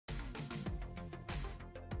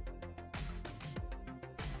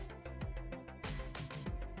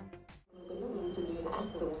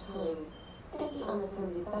at all times. Any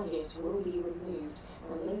unattended baggage will be removed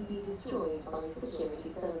and may be destroyed by security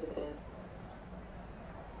services.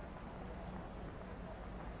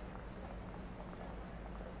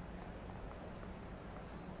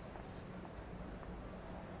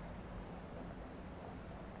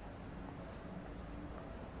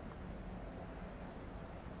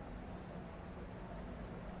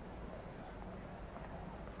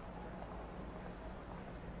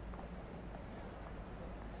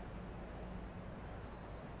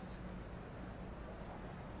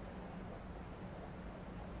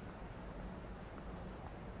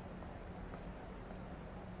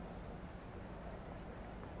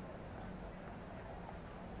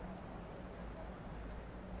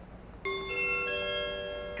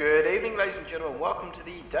 Good evening, ladies and gentlemen. Welcome to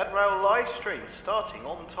the Dead Rail live stream, starting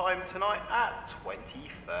on time tonight at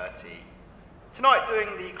 20:30. Tonight,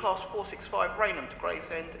 doing the Class 465 Rainham to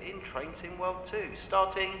Gravesend in Train Sim World 2,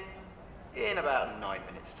 starting in about 9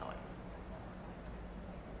 minutes' time.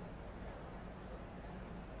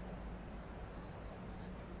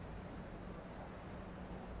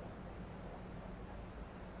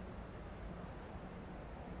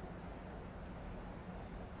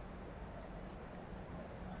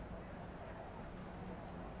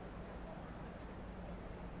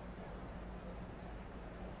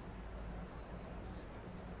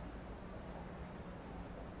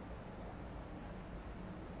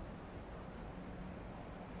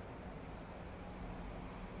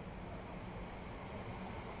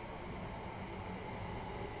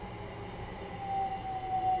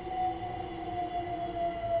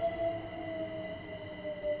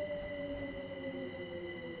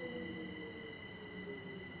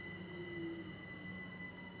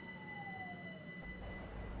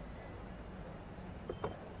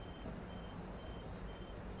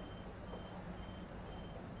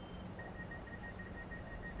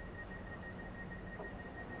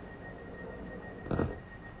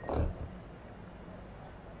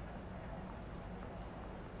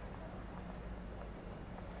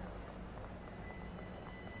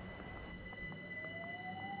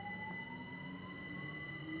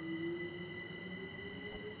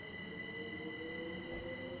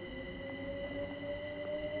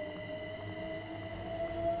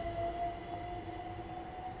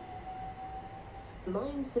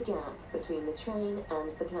 Mind the gap between the train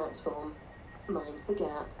and the platform. Mind the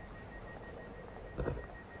gap.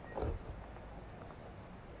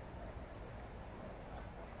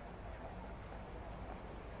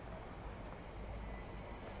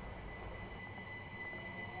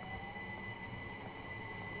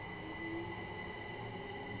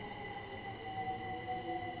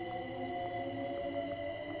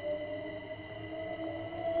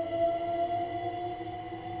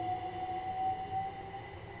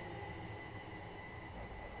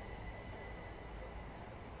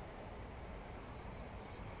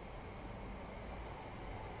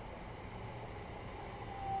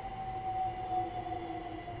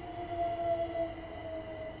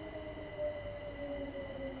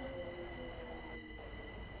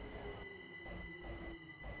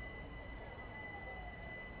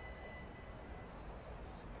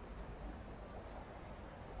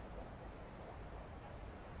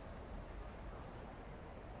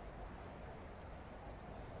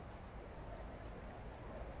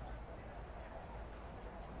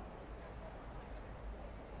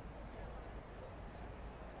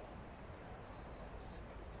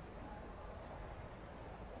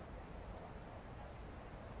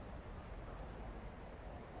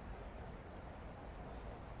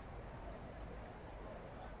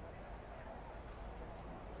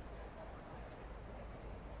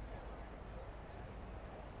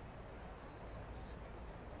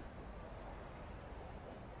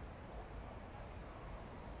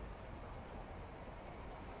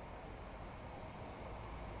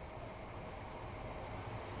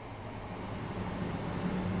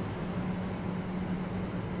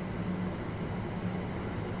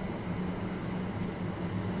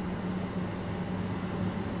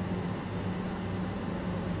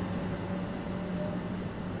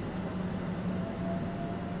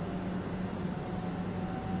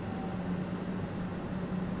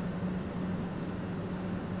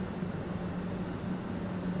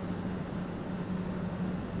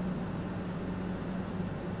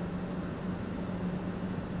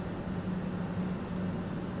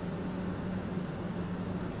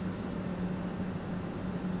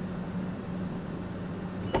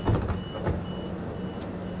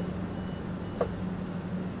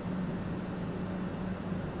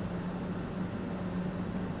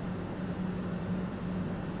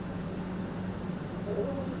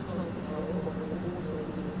 Always try to carry water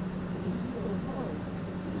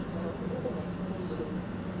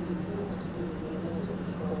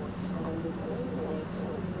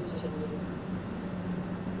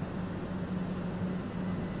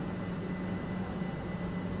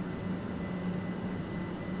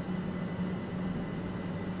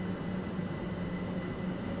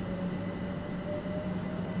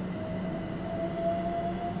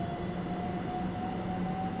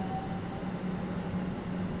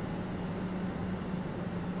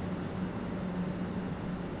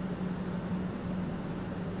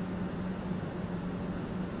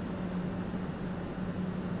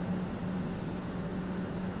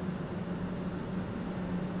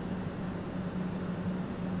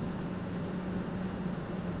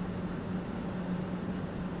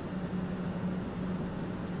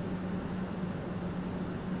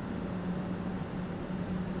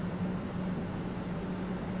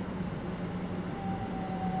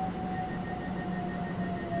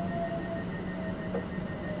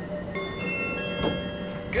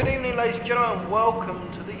Good evening, ladies and gentlemen, welcome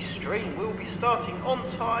to the stream. We'll be starting on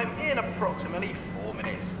time in approximately 4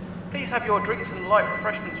 minutes. Please have your drinks and light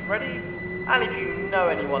refreshments ready, and if you know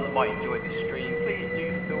anyone that might enjoy this stream, please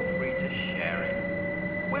do feel free to share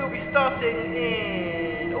it. We'll be starting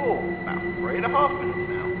in, about 3.5 minutes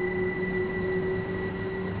now.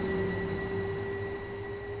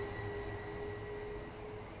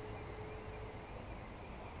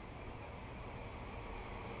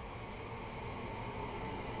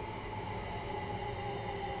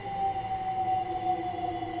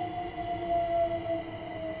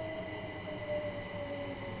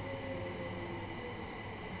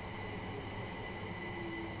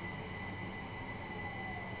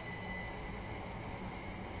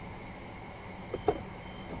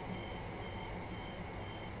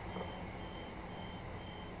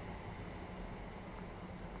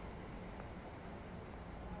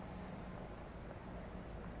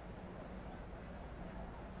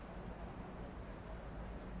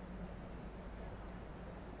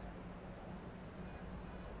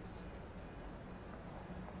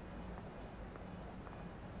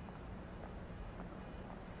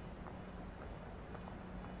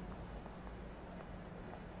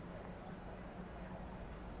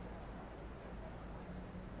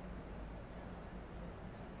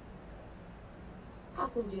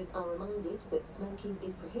 Passengers are reminded that smoking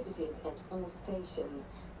is prohibited at all stations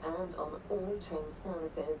and on all train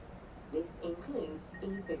services. This includes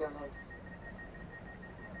e-cigarettes.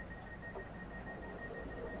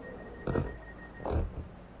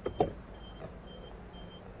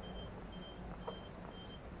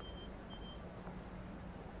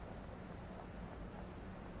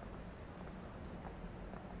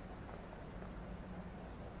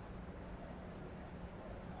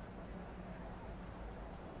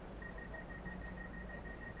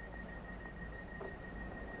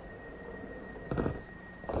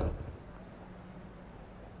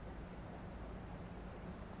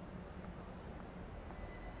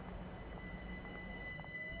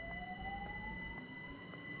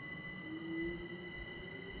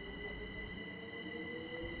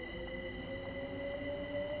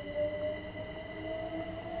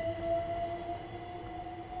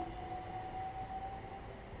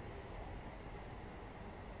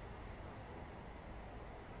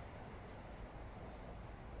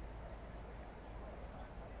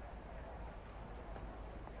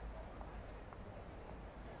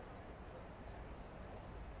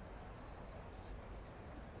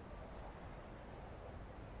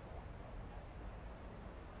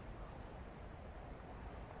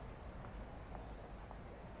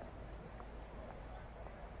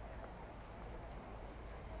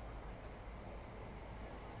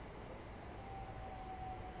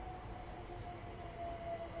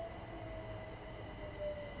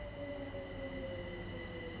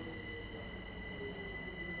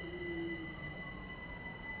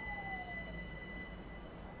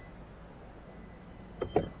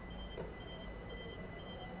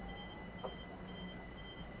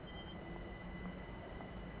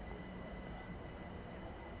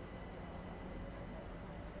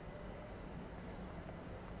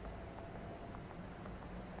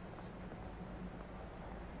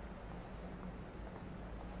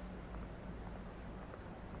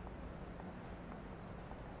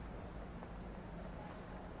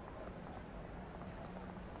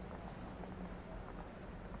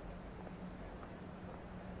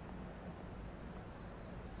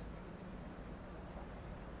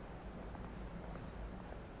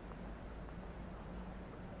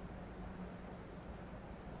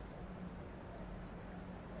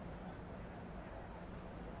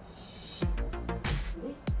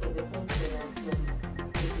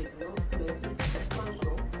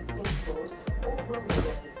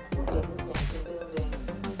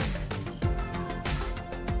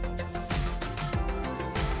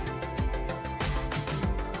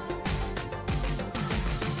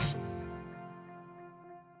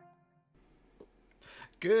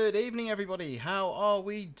 Good evening, everybody. How are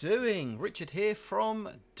we doing? Richard here from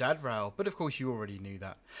Dadrail, but of course you already knew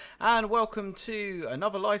that. And welcome to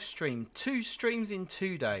another live stream. 2 streams in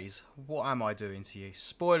 2 days. What am I doing to you?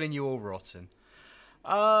 Spoiling you all rotten.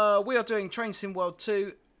 We are doing Train Sim World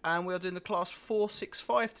 2, and we are doing the class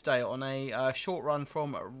 465 today on a short run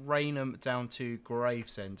from Rainham down to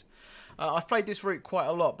Gravesend. I've played this route quite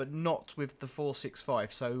a lot, but not with the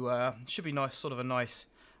 465, so should be nice, sort of a nice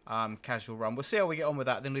casual run. We'll see how we get on with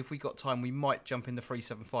that. Then if we've got time, we might jump in the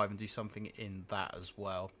 375 and do something in that as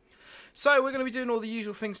well. So we're going to be doing all the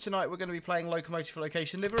usual things tonight. We're going to be playing Locomotive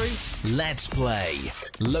Location Livery. Let's play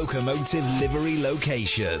Locomotive Livery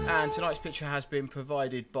Location. And tonight's picture has been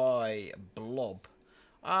provided by Blob.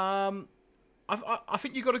 I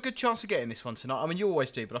think you've got a good chance of getting this one tonight. I mean, you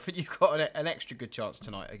always do, but I think you've got an extra good chance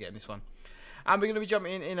tonight of getting this one. And we're going to be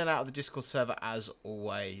jumping in and out of the Discord server as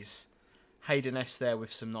always. Hayden S there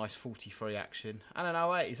with some nice 43 action. And an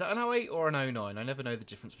 08. Is that an 08 or an 09? I never know the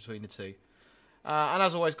difference between the two. And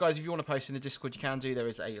as always, guys, if you want to post in the Discord, you can do. There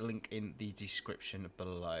is a link in the description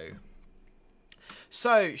below.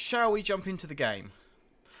 So, shall we jump into the game?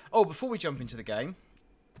 Oh, before we jump into the game,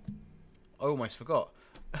 I almost forgot.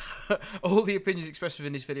 All the opinions expressed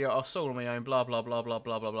within this video are solely my own, blah, blah, blah, blah,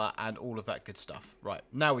 blah, blah, blah, and all of that good stuff. Right,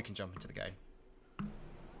 now we can jump into the game.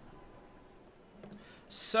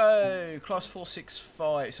 So, class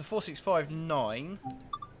 465, so 4659.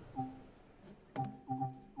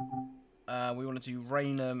 We want to do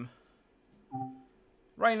Rainham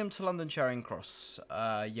to London Charing Cross.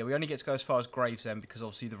 Yeah, we only get to go as far as Gravesend because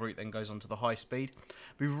obviously the route then goes on to the high speed.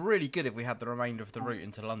 It'd be really good if we had the remainder of the route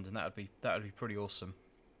into London. That would be pretty awesome.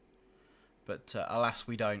 But alas,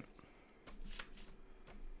 we don't.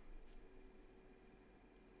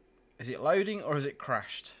 Is it loading or has it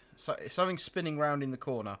crashed? So something's spinning round in the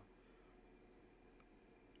corner.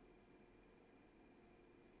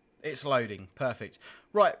 It's loading. Perfect.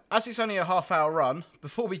 Right, as it's only a half-hour run,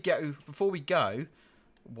 before we go,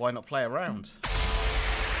 why not play around?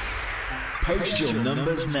 Post your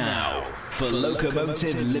numbers now for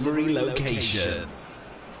locomotive livery location.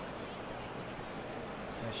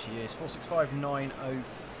 There she is,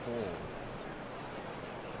 465904.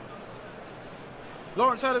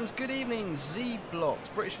 Lawrence Adams, good evening. Z Blocks,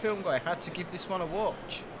 British film guy, had to give this one a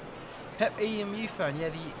watch. Pep EMU fan, yeah,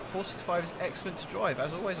 the 465 is excellent to drive,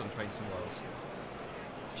 as always on Trains and Worlds.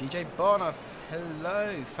 GJ Barnoff,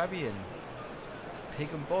 hello. Fabian,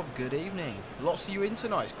 Pig and Bob, good evening. Lots of you in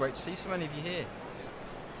tonight, it's great to see so many of you here.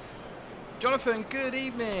 Jonathan, good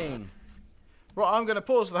evening. Right, I'm going to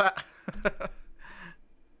pause that.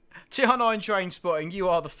 TR9 Train Spotting, you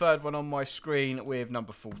are the third one on my screen with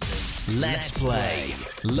number 14. Let's play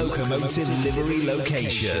locomotive livery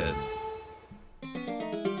location.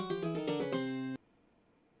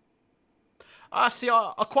 See,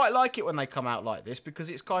 I quite like it when they come out like this because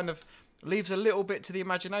it's kind of leaves a little bit to the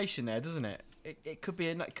imagination there, doesn't it? It could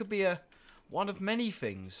be one of many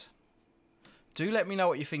things. Do let me know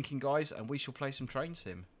what you're thinking, guys, and we shall play some train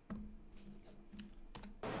sim.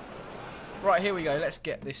 Right, here we go. Let's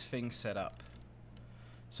get this thing set up.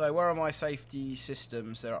 So, where are my safety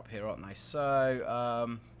systems? They're up here, aren't they?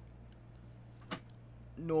 So,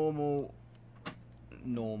 normal,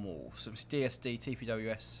 some DSD,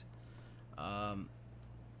 TPWS.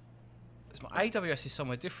 My AWS is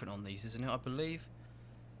somewhere different on these, isn't it? I believe.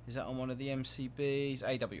 Is that on one of the MCBs?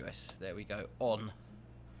 AWS. There we go. On.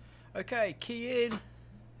 Okay, key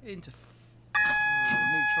into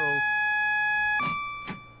neutral,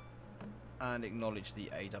 and acknowledge the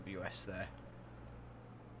AWS there.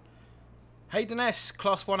 Hayden S,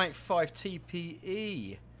 Class 185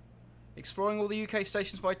 TPE. Exploring all the UK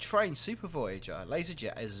stations by train. Super Voyager.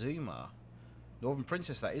 Laserjet Azuma. Northern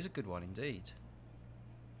Princess, that is a good one indeed.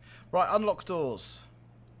 Right, unlock doors.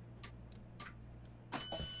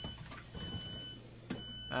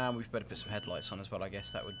 And we've better put some headlights on as well, I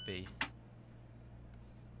guess that would be a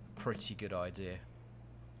pretty good idea.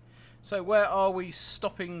 So where are we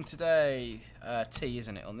stopping today? T,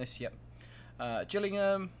 isn't it, on this? Yep.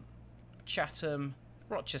 Gillingham, Chatham,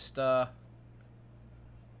 Rochester,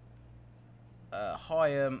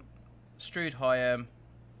 Higham, Strood Higham,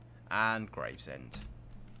 and Gravesend.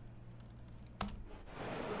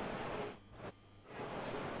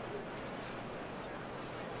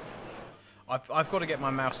 I've got to get my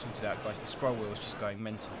mouse sorted out, guys. The scroll wheel is just going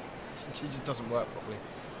mental. It just doesn't work properly.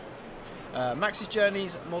 Max's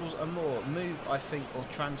Journeys, Models and More. Move, I think, or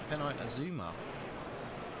Transpennine Azuma.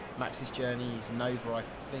 Max's Journeys, Nova, I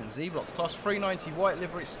think. Z-Block, Class 390, White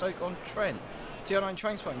Livery, Stoke-on-Trent. TR9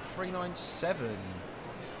 Train Spotting, 397.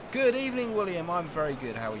 Good evening, William. I'm very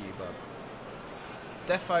good. How are you, bud?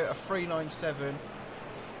 Defo, a 397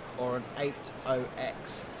 or an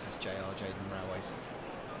 80X, says JR Jaden Railways.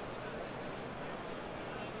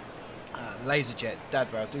 Laserjet,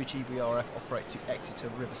 Dadrail, Duchy BRF, operate to Exeter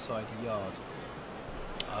Riverside Yard.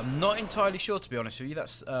 I'm not entirely sure, to be honest with you.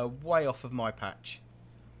 That's way off of my patch.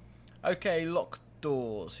 Okay, lock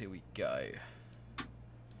doors. Here we go.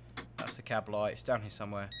 That's the cab light. It's down here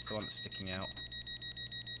somewhere. It's the one that's sticking out.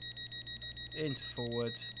 Into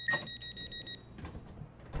forward.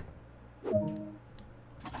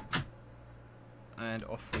 And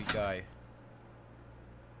off we go.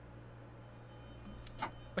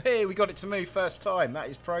 Hey, we got it to move first time. That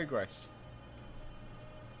is progress.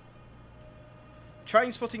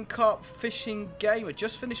 Train spotting carp fishing gamer.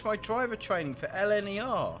 Just finished my driver training for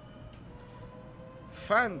LNER.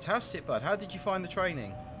 Fantastic, bud. How did you find the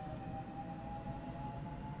training?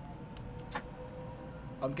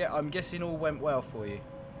 I'm guessing all went well for you.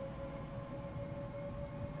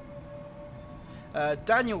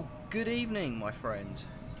 Daniel, good evening, my friend.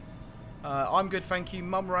 I'm good, thank you.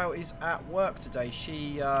 Mum Rail is at work today.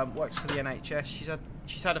 She works for the NHS.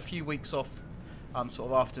 She's had a few weeks off,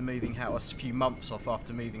 sort of after moving house, a few months off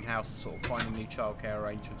after moving house and sort of finding new childcare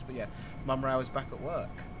arrangements. But yeah, Mum Rail is back at work.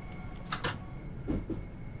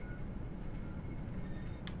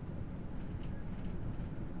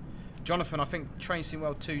 Jonathan, I think Train Sim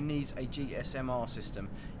World 2 needs a GSMR system.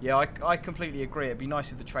 Yeah, I completely agree. It'd be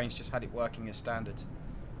nice if the trains just had it working as standard.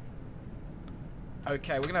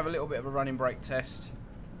 Okay, we're going to have a little bit of a running brake test.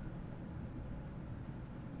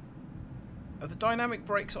 Are the dynamic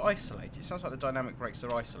brakes isolated? It sounds like the dynamic brakes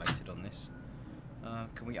are isolated on this.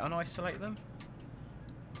 Can we unisolate them?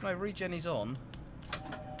 No, regen is on.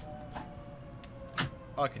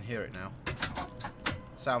 I can hear it now.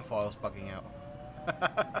 Sound file's bugging out.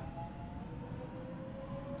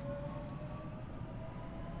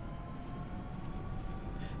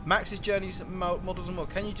 Max's Journeys models and more.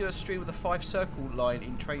 Can you do a stream with a 5-circle line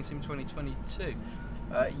in Train Sim 2022?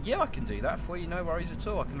 Yeah, I can do that for you. No worries at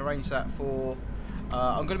all. I can arrange that for...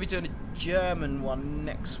 I'm going to be doing a German one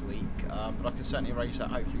next week, but I can certainly arrange that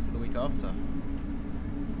hopefully for the week after.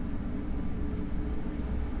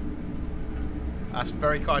 That's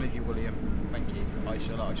very kind of you, William. Thank you. I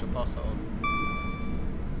shall pass that on.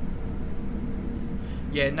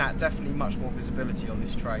 Yeah, Nat, definitely much more visibility on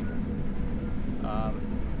this train.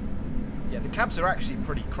 Yeah, the cabs are actually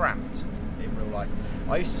pretty cramped in real life.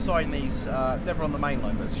 I used to sign these, never on the main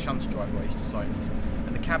line, but as a shunter driver I used to sign these.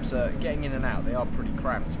 And the cabs are getting in and out, they are pretty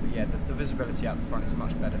cramped. But yeah, the visibility out the front is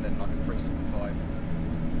much better than like a 375.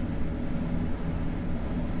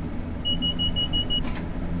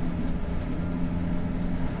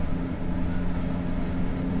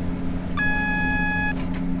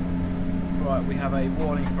 Right, we have a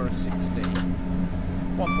warning for a 60.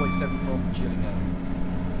 1.7 from Gillingham.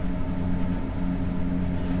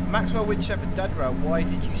 Maxwell Windshepherd Dadrail, why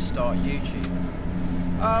did you start YouTube?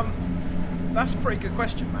 That's a pretty good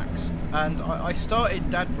question, Max. And I started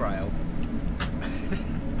Dadrail.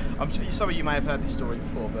 I'm sure some of you may have heard this story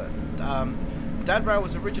before, but Dadrail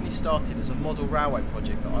was originally started as a model railway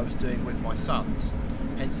project that I was doing with my sons,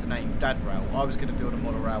 hence the name Dadrail. I was going to build a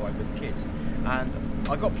model railway with the kids, and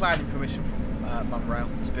I got planning permission from Mum Rail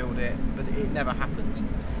to build it, but it never happened.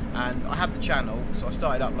 And I had the channel, so I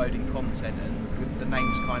started uploading content, and the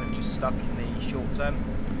name's kind of just stuck in the short term.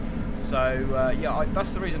 So yeah,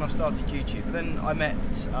 that's the reason I started YouTube. But then I met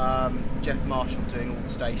Jeff Marshall doing all the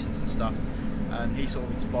stations and stuff, and he sort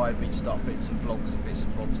of inspired me to start putting some vlogs and bits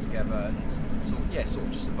and bobs together, and sort of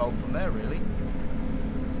just evolved from there, really.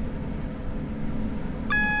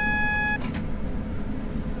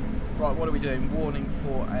 Right, what are we doing? Warning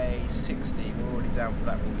for a 60. We're already down for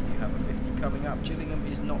that, but we do have a 50 coming up. Gillingham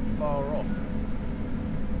is not far off.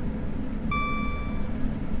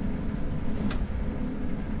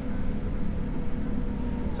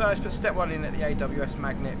 So let's put step 1 in at the AWS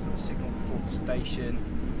magnet for the signal before the station.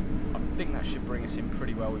 I think that should bring us in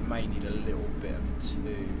pretty well. We may need a little bit of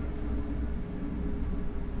 2.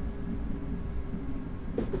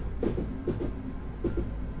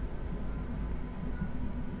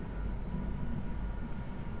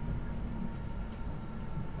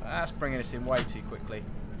 That's bringing us in way too quickly.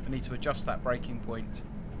 I need to adjust that braking point.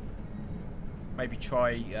 Maybe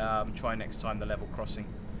try next time the level crossing.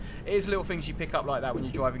 It is little things you pick up like that when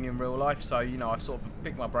you're driving in real life. So you know, I've sort of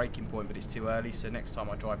picked my braking point, but it's too early. So next time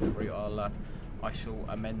I drive the route, I shall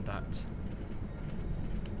amend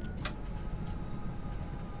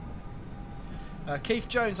that. Keith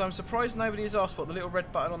Jones, I'm surprised nobody has asked what the little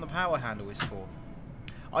red button on the power handle is for.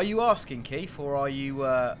 Are you asking, Keith, or are you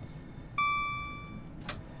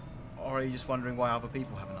just wondering why other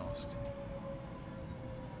people haven't asked?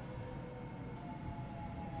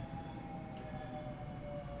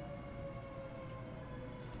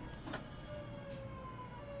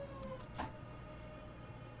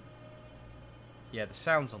 Yeah, the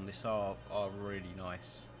sounds on this are really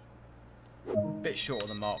nice. Bit short of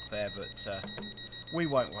the mark there, but we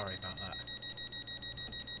won't worry about that.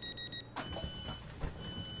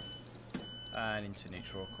 And into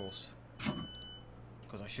neutral, of course,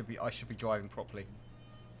 because I should be driving properly.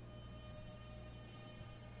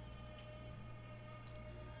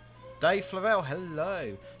 Dave Flavel,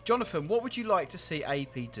 hello. Jonathan, what would you like to see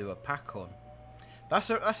AP do a pack on?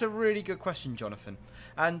 That's a really good question, Jonathan.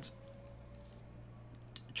 And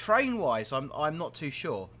Train-wise, I'm not too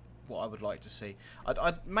sure what I would like to see.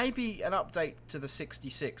 I'd maybe an update to the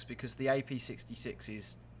 66, because the AP66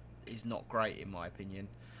 is not great in my opinion.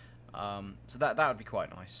 So that would be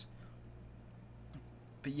quite nice.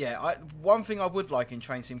 But yeah, one thing I would like in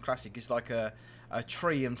Train Sim Classic is like a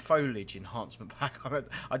tree and foliage enhancement pack.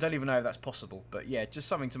 I don't even know if that's possible, but yeah, just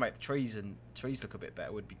something to make the trees look a bit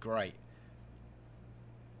better would be great.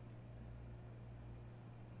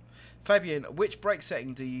 Fabian, which brake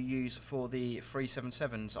setting do you use for the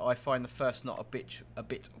 377s? I find the first knot a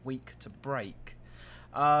bit weak to brake.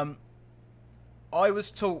 I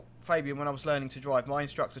was taught, Fabian, when I was learning to drive, my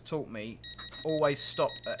instructor taught me always stop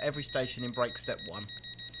at every station in brake step 1.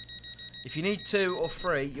 If you need 2 or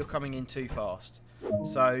 3, you're coming in too fast.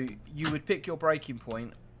 So you would pick your braking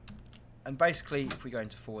point, and basically, if we go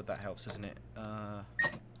into forward, that helps, doesn't it?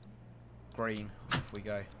 Green, off we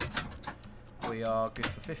go. We are good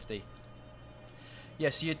for 50.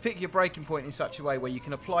 Yeah, so you'd pick your braking point in such a way where you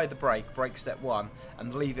can apply the brake step 1,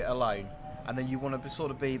 and leave it alone. And then you want to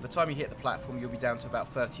sort of be, the time you hit the platform, you'll be down to about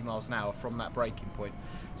 30 miles an hour from that braking point.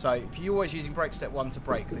 So if you're always using brake step 1 to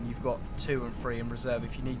brake, then you've got 2 and 3 in reserve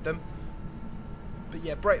if you need them. But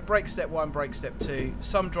yeah, brake step 1, brake step 2.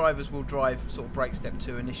 Some drivers will drive sort of brake step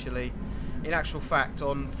 2 initially. In actual fact,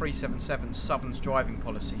 on 377, Southern's driving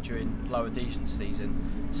policy during lower diesel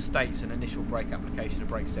season states an initial brake application of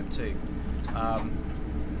brake step 2.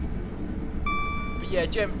 But yeah,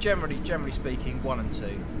 generally speaking, 1 and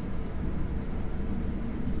 2.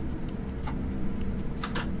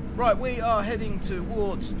 Right, we are heading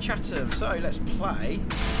towards Chatham, so let's play.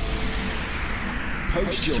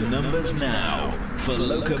 Post your numbers now for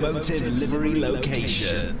locomotive livery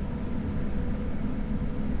location.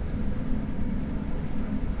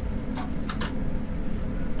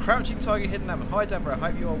 Crouching Tiger, Hidden Lemon. Hi Deborah,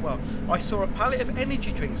 hope you are well. I saw a pallet of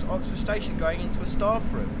energy drinks at Oxford Station going into a staff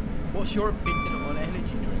room. What's your opinion on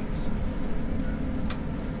energy drinks?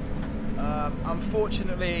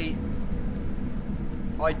 Unfortunately,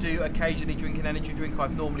 I do occasionally drink an energy drink.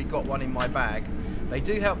 I've normally got one in my bag. They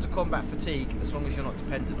do help to combat fatigue as long as you're not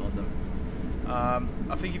dependent on them.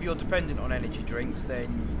 I think if you're dependent on energy drinks,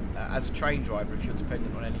 then as a train driver, if you're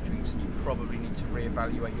dependent on energy drinks, you probably need to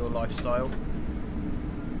reevaluate your lifestyle.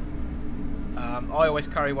 I always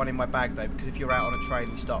carry one in my bag though, because if you're out on a train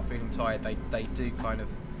and you start feeling tired, they do kind of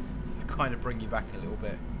bring you back a little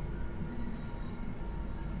bit.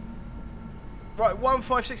 Right,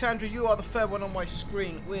 156 Andrew, you are the third one on my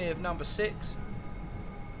screen with number 6.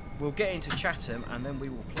 We'll get into Chatham and then we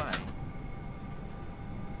will play.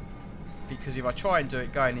 Because if I try and do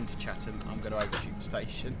it going into Chatham, I'm going to overshoot the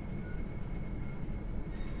station.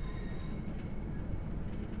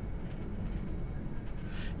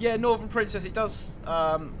 Yeah, Northern Princess, it does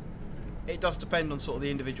depend on sort of the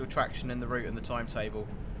individual traction and the route and the timetable.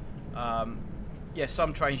 Yeah,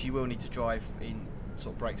 some trains you will need to drive in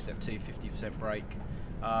sort of brake step 2, 50% brake.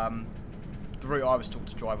 The route I was taught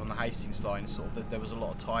to drive on the Hastings line, sort of there was a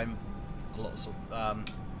lot of time, a lot of sort of,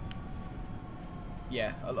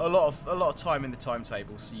 yeah, a lot of time in the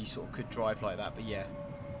timetable, so you sort of could drive like that. But yeah,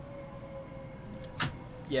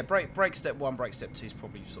 brake step 1, brake step 2 is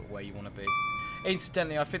probably sort of where you want to be.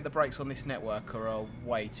 Incidentally, I think the brakes on this network are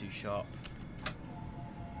way too sharp.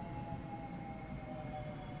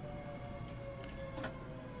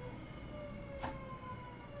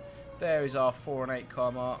 There is our 4 and 8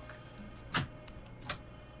 car mark.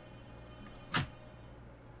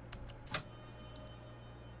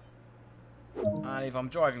 And if I'm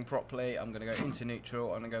driving properly, I'm going to go into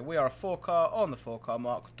neutral and go, we are a 4 car on the 4 car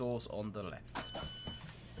mark, doors on the left.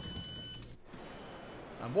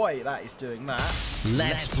 And while that is doing that,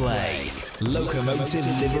 let's play locomotive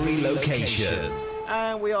livery location.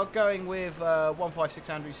 And we are going with 156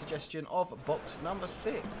 Andrew's suggestion of box number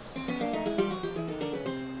 6.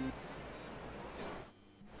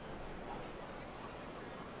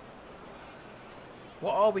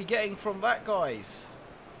 What are we getting from that, guys?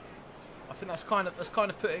 I think that's kind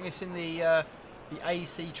of putting us in the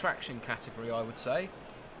AC traction category, I would say.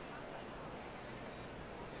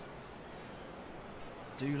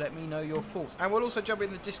 Do let me know your thoughts, and we'll also jump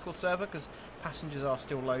in the Discord server because passengers are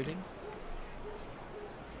still loading.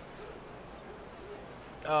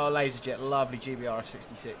 Oh, LaserJet, lovely GBR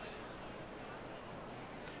F66.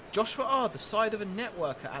 Joshua R, the side of a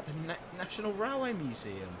networker at the National Railway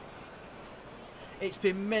Museum. It's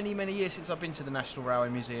been many, many years since I've been to the National Railway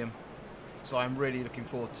Museum, so I'm really looking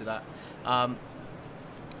forward to that.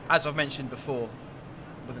 As I've mentioned before,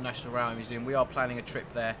 with the National Railway Museum, we are planning a trip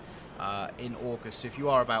there in August. So if you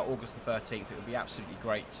are about August the 13th, it would be absolutely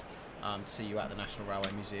great to see you at the National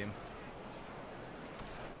Railway Museum.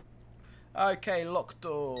 Okay, lock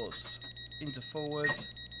doors. Into forward.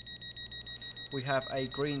 We have a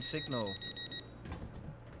green signal.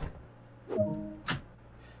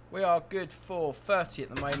 We are good for 30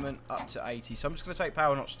 at the moment, up to 80. So I'm just going to take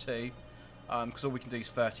power notch 2, because all we can do is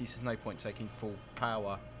 30, so there's no point taking full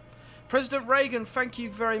power. President Reagan, thank you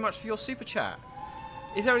very much for your super chat.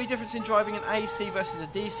 Is there any difference in driving an AC versus a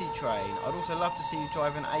DC train? I'd also love to see you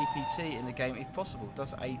drive an APT in the game if possible.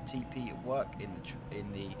 Does ATP work in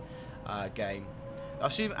the game? I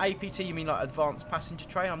assume APT you mean like Advanced Passenger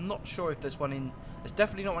Train. I'm not sure if there's one in... There's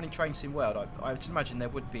definitely not one in Train Sim World. I would imagine there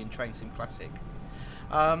would be in Train Sim Classic.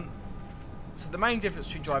 So the main difference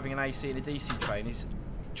between driving an AC and a DC train is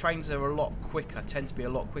trains are a lot quicker, tend to be a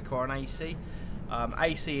lot quicker on AC.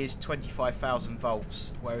 AC is 25,000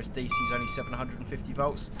 volts, whereas DC is only 750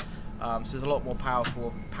 volts. So there's a lot more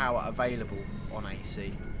power available on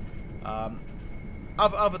AC.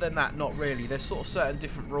 Other than that, not really. There's sort of certain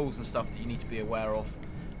different rules and stuff that you need to be aware of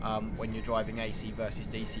when you're driving AC versus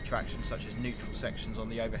DC traction, such as neutral sections on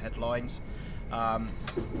the overhead lines.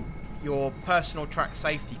 Your personal track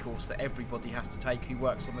safety course that everybody has to take who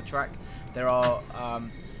works on the track. There are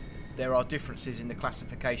differences in the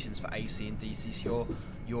classifications for AC and DC. So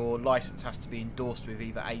your license has to be endorsed with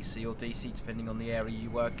either AC or DC, depending on the area you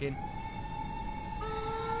work in.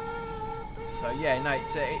 So yeah, no,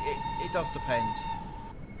 it does depend.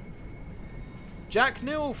 Jack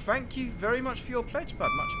Newell, thank you very much for your pledge, bud.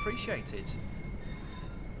 Much appreciated.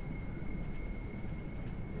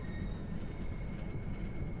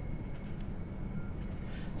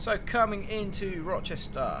 So coming into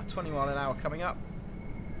Rochester, 20 mile an hour coming up.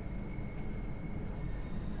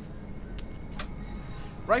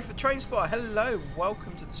 Rafe the Train Spotter, hello,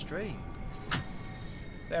 welcome to the stream.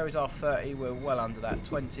 There is our 30, we're well under that.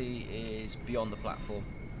 20 is beyond the platform.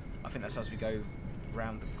 I think that's as we go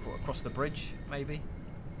round across the bridge, maybe.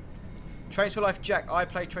 Trains for Life Jack, I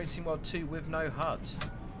play Train Sim World 2 with no HUD.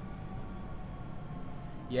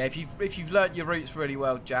 Yeah, if you've learnt your routes really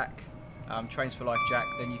well, Jack, Trains for Life Jack,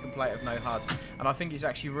 then you can play it with no HUD. And I think it's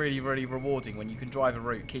actually really, really rewarding when you can drive a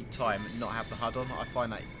route, keep time, and not have the HUD on. I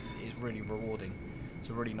find that is really rewarding. It's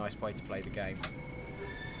a really nice way to play the game.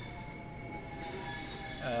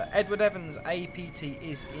 Edward Evans, APT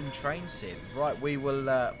is in Train Sim. Right, we'll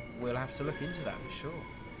have to look into that for sure.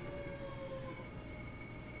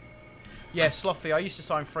 Yeah, Slothy, I used to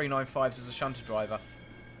sign 395s as a shunter driver.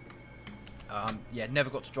 Yeah, never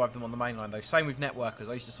got to drive them on the main line though. Same with networkers.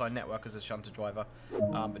 I used to sign networkers as a shunter driver,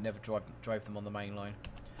 but never drove them on the main line.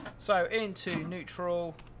 So into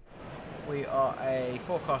neutral. We are a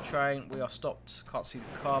 4-car train. We are stopped. Can't see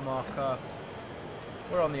the car marker.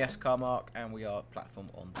 We're on the S car mark, and we are platform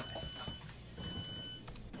on the left.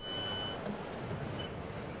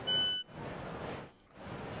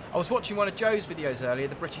 I was watching one of Joe's videos earlier,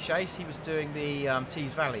 the British Ace. He was doing the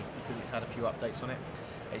Tees Valley because it's had a few updates on it.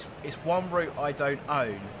 It's one route I don't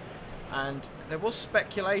own, and there was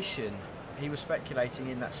speculation. He was speculating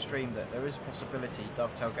in that stream that there is a possibility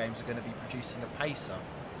Dovetail Games are going to be producing a pacer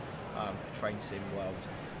for Train Sim World.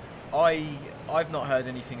 I've not heard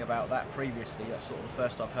anything about that previously. That's sort of the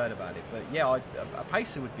first I've heard about it. But yeah, a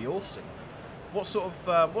pacer would be awesome. What sort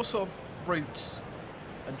of routes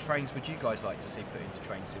and trains would you guys like to see put into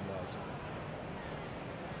Train Sim World?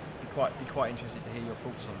 Be quite interested to hear your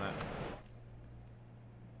thoughts on that.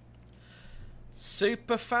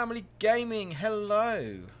 Super Family Gaming,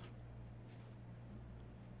 hello.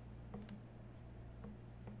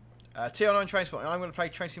 TR9 Trainspot, I'm going to play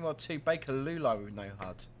Train Sim World 2 Bakerloo line with no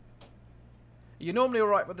HUD. You're normally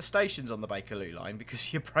alright with the stations on the Bakerloo line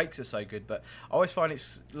because your brakes are so good, but I always find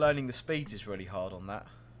learning the speeds is really hard on that.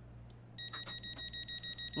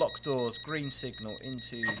 Lock doors, green signal,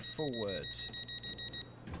 into forward.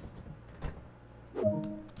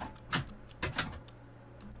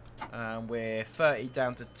 And we're 30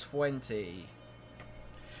 down to 20.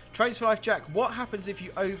 Trains for Life Jack, what happens if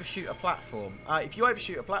you overshoot a platform? If you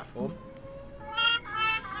overshoot a platform...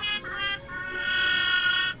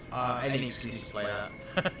 any excuse to play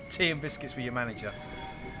that. Tea and biscuits with your manager.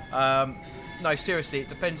 No, seriously, it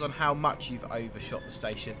depends on how much you've overshot the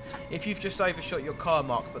station. If you've just overshot your car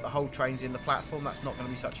mark but the whole train's in the platform, that's not going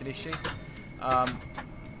to be such an issue.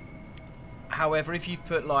 However, if you've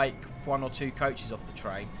put like 1 or 2 coaches off the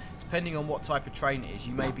train, depending on what type of train it is,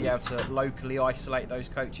 you may be able to locally isolate those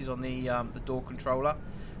coaches on the door controller.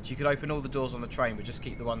 So you could open all the doors on the train but just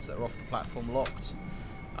keep the ones that are off the platform locked.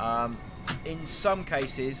 In some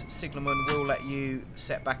cases, Signalman will let you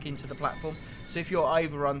set back into the platform. So if your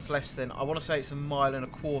overrun's less than, I want to say it's 1.25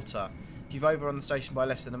 miles, If you've overrun the station by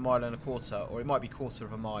less than 1.25 miles, or it might be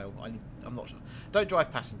 1/4 mile. I'm not sure. Don't drive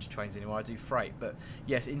passenger trains anymore. I do freight, but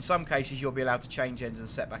yes, in some cases you'll be allowed to change ends and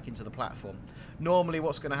set back into the platform. Normally,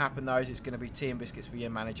 what's going to happen though is it's going to be tea and biscuits for your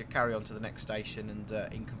manager, carry on to the next station,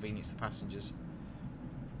 and inconvenience the passengers.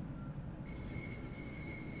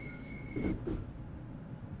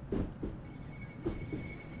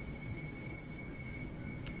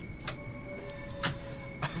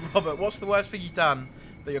 Robert, what's the worst thing you've done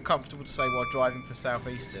that you're comfortable to say while driving for South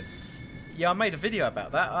Eastern? Yeah, I made a video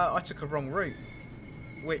about that. I took a wrong route,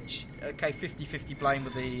 which, okay, 50-50 blame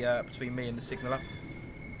with the between me and the signaller.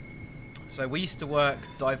 So we used to work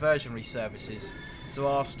diversionary services. So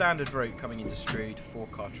our standard route coming into Strood,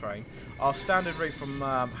 4-car train, our standard route from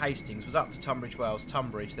Hastings was up to Tunbridge Wells,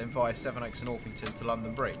 Tunbridge, then via Sevenoaks and Orpington to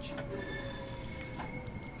London Bridge.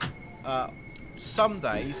 Some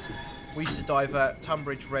days we used to divert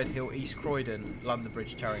Tunbridge, Redhill, East Croydon, London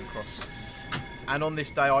Bridge, Charing Cross. And on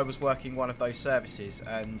this day I was working one of those services,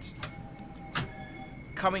 and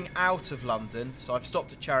coming out of London, so I've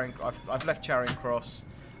stopped at Charing, I've left Charing Cross,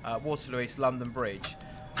 Waterloo East, London Bridge.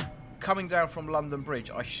 Coming down from London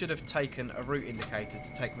Bridge, I should have taken a route indicator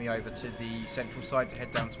to take me over to the central side to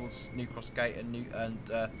head down towards New Cross Gate and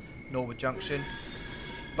Norwood Junction.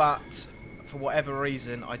 But for whatever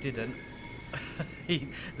reason, I didn't. The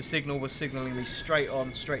signal was signalling me straight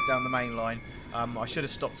on, straight down the main line. I should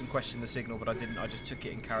have stopped and questioned the signal, but I didn't. I just took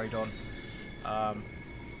it and carried on.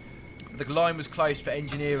 The line was closed for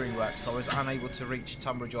engineering work, so I was unable to reach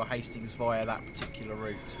Tunbridge or Hastings via that particular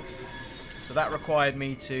route. So that required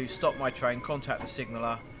me to stop my train, contact the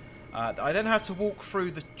signaller. I then had to walk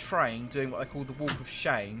through the train, doing what they call the walk of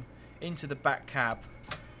shame, into the back cab,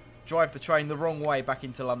 drive the train the wrong way back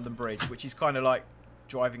into London Bridge, which is kind of like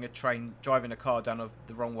driving a car down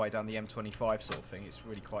the wrong way down the M25 sort of thing. It's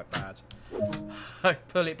really quite bad.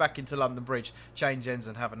 Pull it back into London Bridge, change ends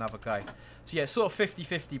and have another go. So yeah, sort of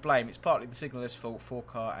 50-50 blame. It's partly the signaller's fault,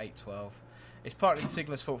 4-car, 812. It's partly the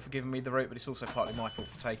signaller's fault for giving me the route, but it's also partly my fault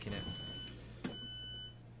for taking it.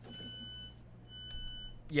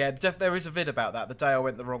 Yeah, there is a vid about that, the day I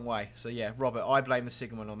went the wrong way. So yeah, Robert, I blame the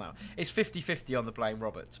signalman on that. It's 50-50 on the blame,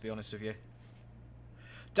 Robert, to be honest with you.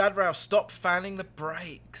 Dad Rail, stop fanning the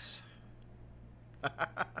brakes.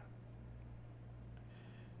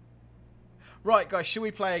 Right, guys, shall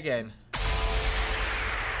we play again?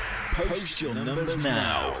 Post your numbers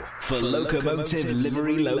now for Locomotive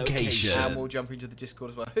Livery Location. And we'll jump into the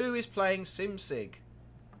Discord as well. Who is playing SimSig?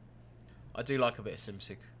 I do like a bit of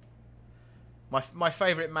SimSig. My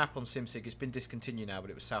favourite map on SimSig has been discontinued now, but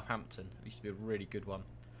it was Southampton. It used to be a really good one.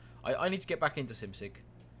 I need to get back into SimSig.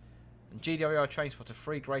 And GWR train spotter,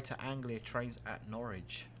 3 Greater Anglia trains at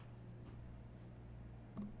Norwich.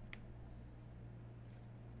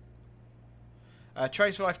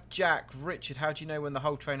 Trains for Life, Jack, Richard, how do you know when the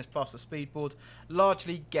whole train has passed the speedboard?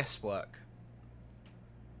 Largely guesswork.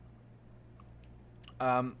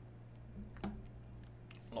 Lock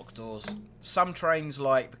doors. Some trains,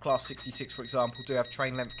 like the Class 66 for example, do have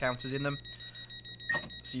train length counters in them.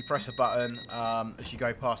 So you press a button as you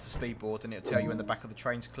go past the speedboard and it'll tell you when the back of the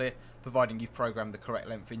train's clear, providing you've programmed the correct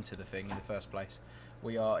length into the thing in the first place.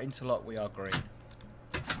 We are interlock, we are green.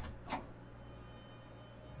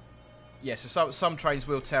 Yeah, so some trains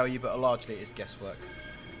will tell you, but largely it is guesswork.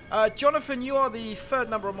 Jonathan, you are the 3rd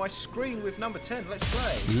number on my screen with number 10. Let's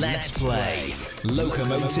play. Let's play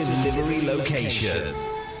Locomotive Livery Location.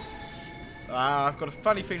 I've got a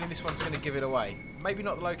funny feeling this one's going to give it away. Maybe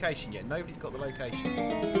not the location yet. Nobody's got the location.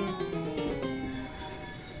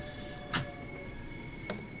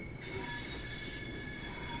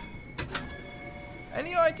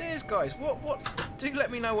 Any ideas, guys? What? Do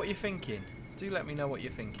let me know what you're thinking. Do let me know what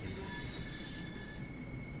you're thinking.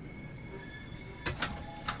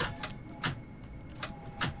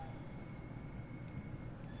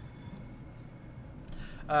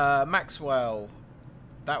 Maxwell,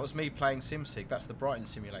 that was me playing SimSig. That's the Brighton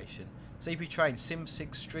simulation. CP train,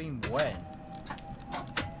 SimSig stream when?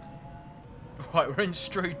 Right, we're in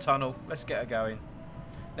Strood Tunnel. Let's get her going.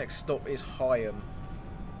 Next stop is Higham.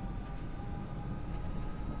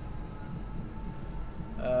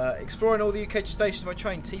 Exploring all the UK stations by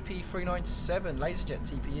train. TPE 397, Laserjet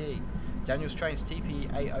TPE. Daniel's trains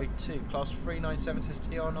TPE 802. Class 397 says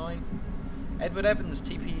TR9. Edward Evans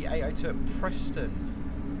TPE 802 at Preston.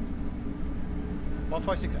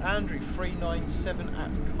 156 Andrew 397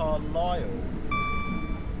 at Carlisle.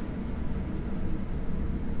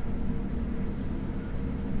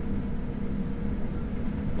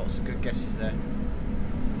 Lots of good guesses there.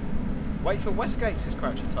 Wait for Westgate, says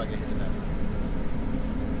Crouching Tiger Hidden now.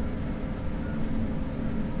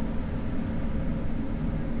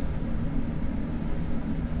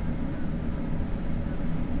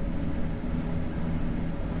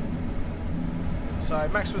 So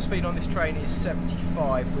maximum speed on this train is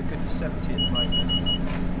 75. We're good for 70 at the moment.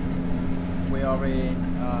 We are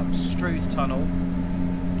in Strood Tunnel.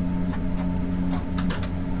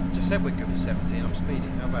 Just said we're good for 70 and I'm speeding.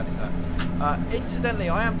 How bad is that? Incidentally,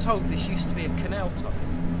 I am told this used to be a canal tunnel.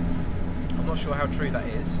 I'm not sure how true that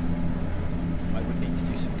is. I would need to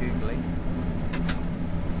do some Googling.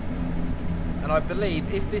 And I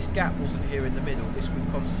believe if this gap wasn't here in the middle, this would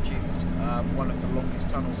constitute one of the longest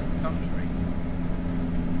tunnels in the country.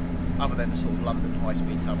 Other than the sort of London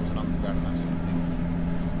high-speed tunnels and underground and that sort of thing.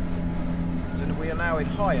 So we are now in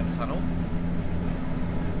Rainham Tunnel.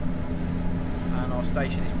 And our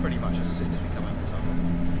station is pretty much as soon as we come out of the tunnel.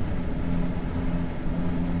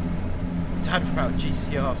 Dadrow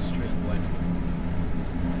GCR Street went.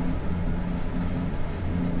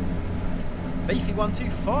 Beefy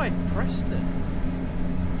 125, Preston.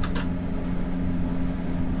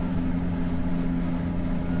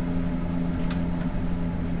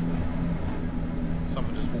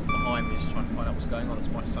 Someone just walked behind me, just trying to find out what's going on. That's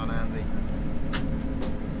my son Andy.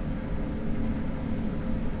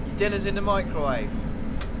 Your dinner's in the microwave.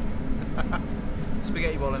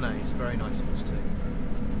 Spaghetti bolognese, very nice it was too.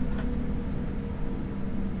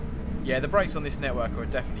 Yeah, the brakes on this network are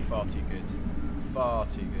definitely far too good. Far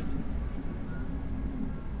too good.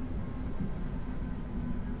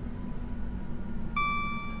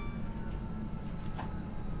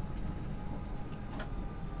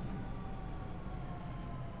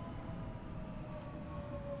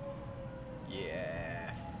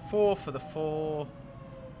 Yeah, 4 for the 4.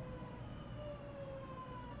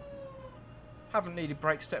 Haven't needed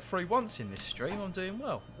brake step 3 once in this stream. I'm doing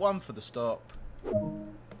well. 1 for the stop.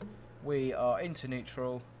 We are into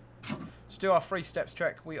neutral. To do our 3 steps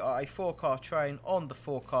trek, we are a 4-car train on the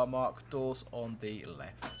 4-car mark, doors on the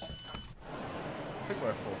left. I think we're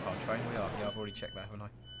a 4-car train. We are. Yeah, I've already checked that, haven't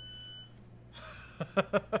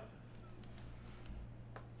I?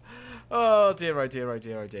 Oh dear, oh dear, oh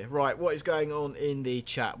dear, oh dear. Right, what is going on in the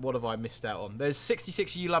chat? What have I missed out on? There's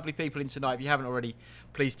 66 of you lovely people in tonight. If you haven't already,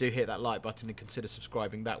 please do hit that like button and consider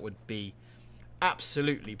subscribing. That would be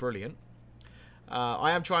absolutely brilliant.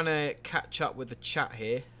 I am trying to catch up with the chat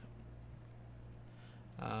here.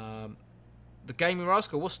 The gaming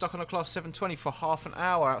rascal was stuck on a class 720 for half an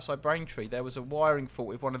hour outside Braintree. There was a wiring fault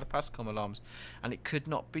with one of the PASCOM alarms and it could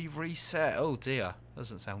not be reset. Oh dear,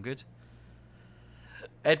 doesn't sound good.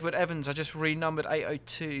 Edward Evans, I just renumbered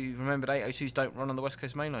 802. Remembered 802s don't run on the West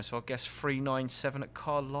Coast Main Line, so I guess 397 at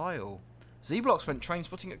Carlisle. Z-Blocks went train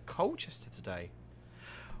spotting at Colchester today.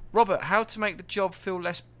 Robert, how to make the job feel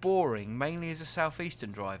less boring, mainly as a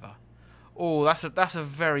southeastern driver? Oh, that's a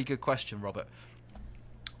very good question, Robert.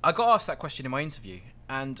 I got asked that question in my interview,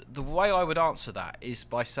 and the way I would answer that is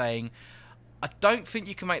by saying, I don't think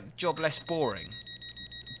you can make the job less boring.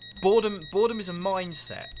 Boredom is a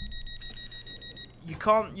mindset. You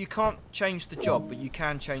can't change the job, but you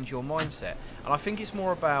can change your mindset. And I think it's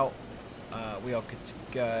more about we are good to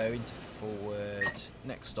go into forward.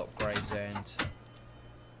 Next stop, Gravesend.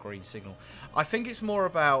 Green signal. I think it's more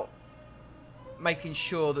about making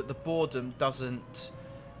sure that the boredom doesn't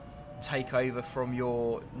take over from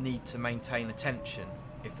your need to maintain attention,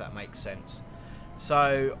 if that makes sense.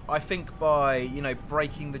 So I think by, you know,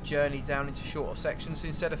 breaking the journey down into shorter sections,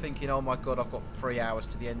 instead of thinking, oh my god, I've got 3 hours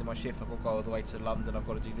to the end of my shift, I've got to go all the way to London, I've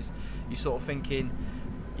got to do this, you're sort of thinking,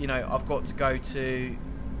 you know, I've got to go to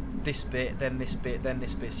this bit, then this bit, then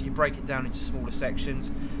this bit. So you break it down into smaller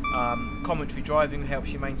sections. Commentary driving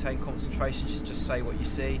helps you maintain concentration, just say what you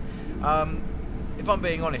see. If I'm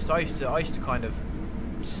being honest, I used to kind of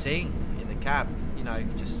sing in the cab, you know,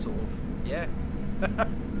 just sort of, yeah.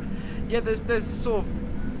 Yeah, there's sort of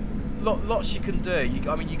lots you can do.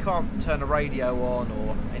 I mean, you can't turn a radio on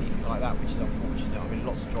or anything like that, which is unfortunate. I mean,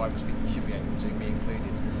 lots of drivers think you should be able to, me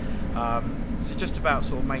included. So just about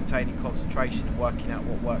sort of maintaining concentration and working out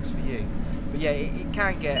what works for you. But yeah, it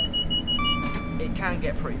can get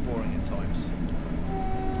pretty boring at times.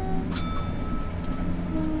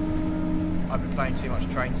 I've been playing too much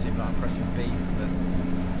train sim, like I'm pressing B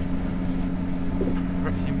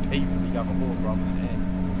for the other horn rather than air.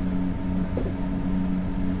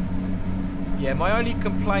 Yeah, my only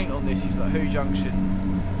complaint on this is that Who Junction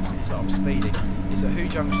is that I'm speeding. Is that Who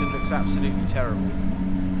Junction looks absolutely terrible.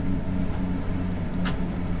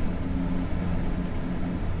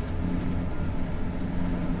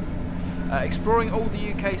 Exploring all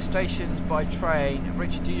the UK stations by train.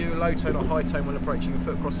 Richard, do you low tone or high tone when approaching a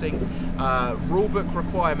foot crossing? Rulebook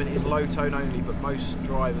requirement is low tone only, but most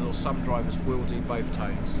drivers or some drivers will do both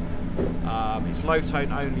tones. It's low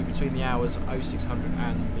tone only between the hours 0600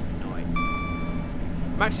 and midnight.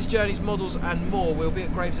 Max's Journeys, models and more. We'll be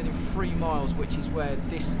at Gravesend in 3 miles, which is where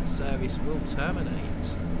this service will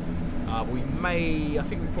terminate. I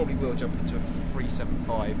think we probably will jump into a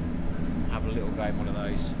 375 and have a little go in one of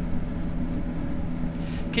those.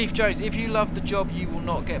 Keith Jones, if you love the job, you will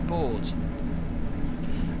not get bored.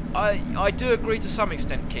 I do agree to some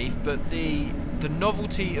extent, Keith, but the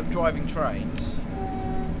novelty of driving trains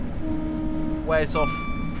wears off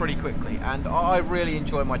pretty quickly, and I really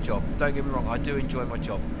enjoy my job. Don't get me wrong, I do enjoy my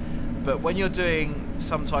job, but when you're doing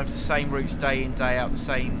sometimes the same routes day in, day out, the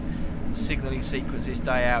same signalling sequences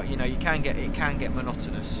day out, you know, it can get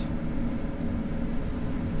monotonous.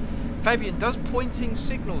 Fabian, does pointing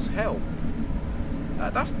signals help?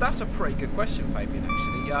 That's a pretty good question, Fabian,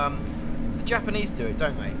 actually. The Japanese do it,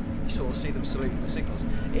 don't they? You sort of see them saluting the signals.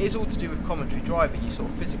 It is all to do with commentary driving. You sort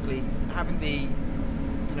of physically having the,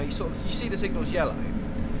 you know, you see the signals yellow.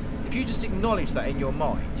 If you just acknowledge that in your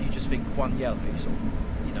mind, you just think one yellow, you sort of,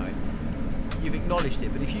 you know, you've acknowledged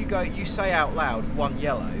it. But if you say out loud one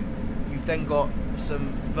yellow, you've then got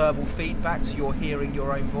some verbal feedback, so you're hearing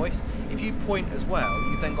your own voice. If you point as well,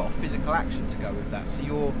 you've then got a physical action to go with that. So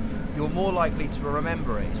you're more likely to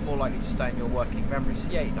remember it. It's more likely to stay in your working memory. So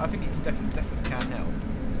yeah, I think it can definitely can help.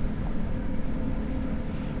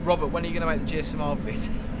 Robert, when are you going to make the GSMR vid?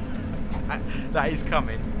 That is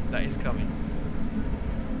coming. That is coming.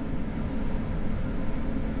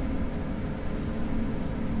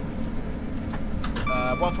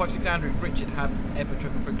 156 Andrew, Richard, have ever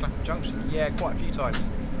driven through Clapham Junction? Yeah, quite a few times.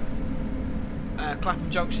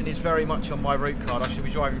 Clapham Junction is very much on my route card. I should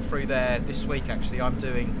be driving through there this week, actually. I'm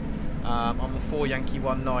on 4 Yankee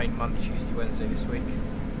 19 Monday, Tuesday, Wednesday this week.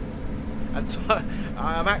 And so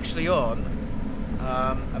I'm actually on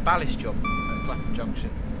a ballast job at Clapham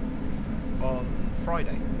Junction on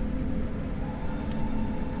Friday.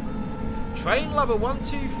 Train Lover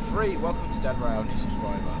 123, welcome to Dead Rail, new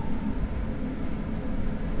subscriber.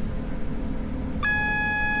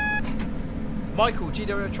 Michael,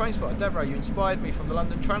 GWO Train Spot at Dead Rail, you inspired me from the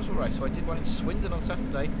London Transport race, so I did one in Swindon on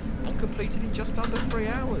Saturday and completed in just under 3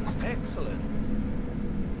 hours. Excellent.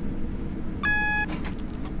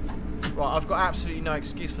 Right, I've got absolutely no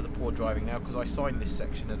excuse for the poor driving now because I signed this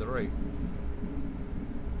section of the route.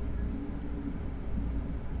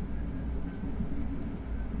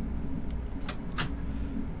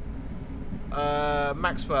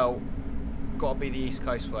 Maxwell, got to be the East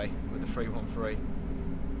Coast way with the 313.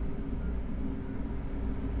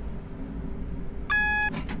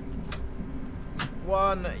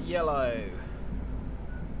 One yellow.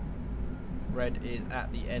 Red is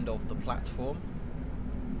at the end of the platform.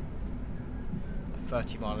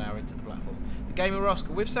 30 mile an hour into the platform. The Gamer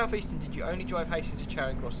Rascal, with South Eastern, did you only drive Hastings to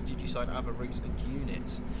Charing Cross, or did you sign other routes and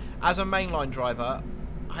units? As a mainline driver,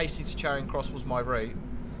 Hastings to Charing Cross was my route.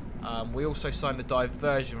 We also signed the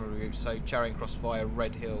diversion route, so Charing Cross via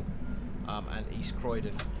Red Hill and East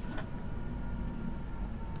Croydon.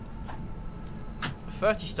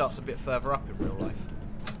 30 starts a bit further up in real life.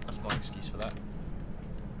 That's my excuse for that.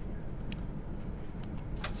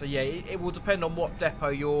 So yeah, it will depend on what depot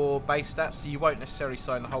you're based at, so you won't necessarily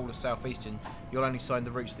sign the whole of South Eastern. You'll only sign the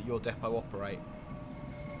routes that your depot operate.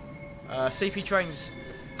 CP Trains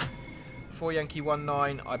 4 Yankee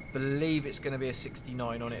 19, I believe it's going to be a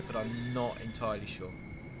 69 on it, but I'm not entirely sure.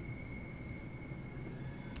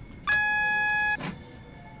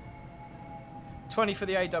 $20 for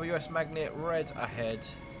the AWS Magnet, red ahead.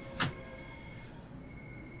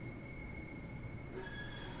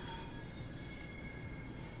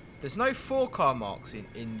 There's no 4-car marks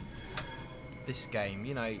in this game.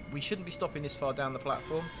 You know, we shouldn't be stopping this far down the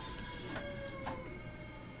platform.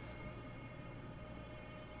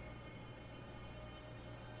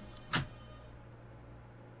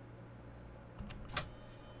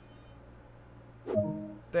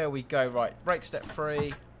 There we go, right. Brake step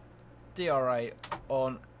 3. DRA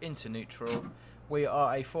on into neutral. We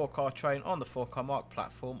are a 4-car train on the 4-car mark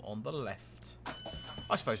platform on the left.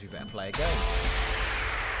 I suppose we better play a game.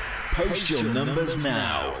 Post your numbers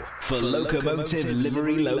now for locomotive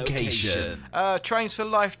livery location. Trains for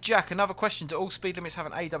Life Jack, another question. Do all speed limits have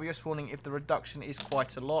an AWS warning if the reduction is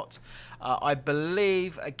quite a lot? I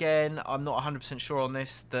believe, again, I'm not 100% sure on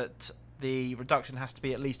this, that the reduction has to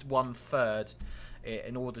be at least 1/3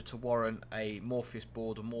 in order to warrant a Morpheus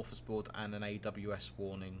board and an AWS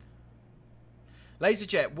warning.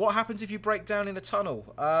 Laserjet, what happens if you break down in a tunnel?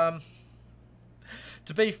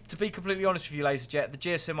 To be completely honest with you, Laserjet, the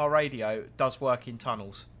GSMR radio does work in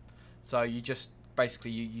tunnels. So you just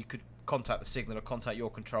basically you could contact the signal or contact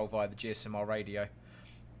your control via the GSMR radio.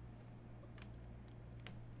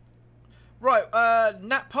 Right,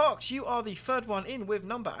 Nat Parks, you are the third one in with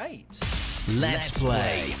number 8. Let's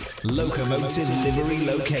play Locomotive Livery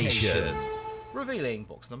Location. Revealing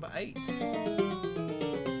box number 8.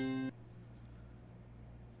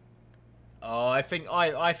 Oh, I think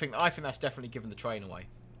that's definitely given the train away.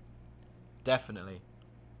 Definitely.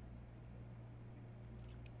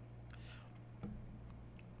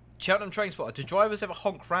 Cheltenham Train Spotter. Do drivers ever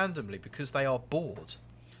honk randomly because they are bored?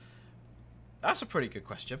 That's a pretty good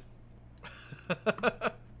question.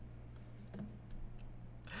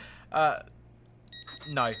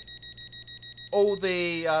 No. All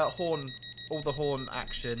the horn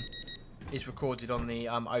action is recorded on the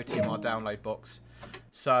OTMR download box.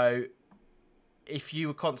 So if you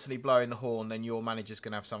were constantly blowing the horn, then your manager's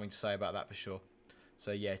going to have something to say about that for sure.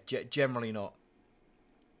 So yeah, generally not.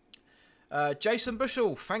 Jason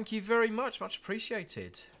Bushell, thank you very much. Much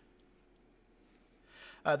appreciated.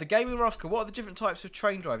 The Gaming Rascal, what are the different types of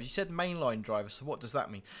train drivers? You said mainline drivers, so what does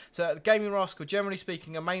that mean? So the Gaming Rascal, generally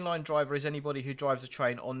speaking, a mainline driver is anybody who drives a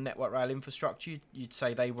train on Network Rail infrastructure. You'd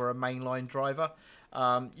say they were a mainline driver.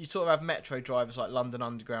 You sort of have metro drivers like London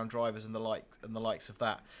Underground drivers and the likes of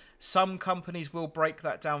that. Some companies will break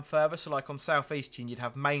that down further. So like on South Eastern, you'd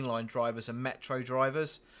have mainline drivers and metro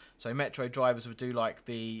drivers. So metro drivers would do like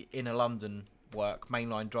the inner London work.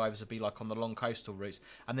 Mainline drivers would be like on the long coastal routes,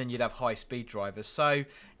 and then you'd have high speed drivers. So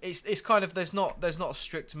it's kind of there's not a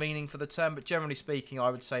strict meaning for the term, but generally speaking,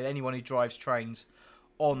 I would say anyone who drives trains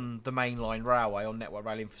on the mainline railway, on Network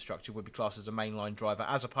Rail infrastructure, would be classed as a mainline driver,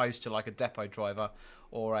 as opposed to like a depot driver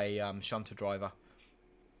or a shunter driver.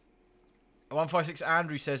 156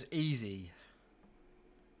 Andrew says easy.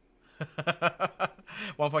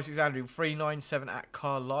 156 Andrew 397 at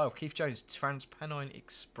Carlisle. Keith Jones Transpennine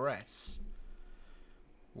Express.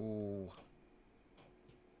 Ooh.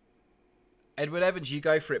 Edward Evans, you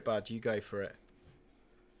go for it, bud. You go for it.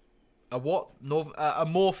 A what? A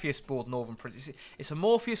Morpheus board, Northern Prince. It's a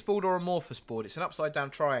Morpheus board or a Morpheus board. It's an upside down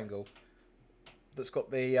triangle that's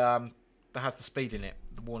got the that has the speed in it,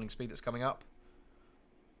 the warning speed that's coming up.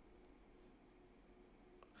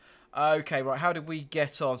 Okay, right. How did we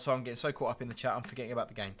get on? So I'm getting so caught up in the chat, I'm forgetting about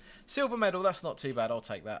the game. Silver medal. That's not too bad. I'll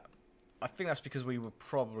take that. I think that's because we were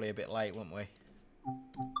probably a bit late, weren't we?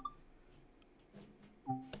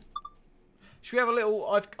 Should we have a little...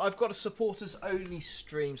 I've got a supporters only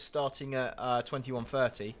stream starting at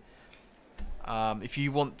 21:30. If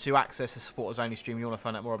you want to access a supporters only stream, you want to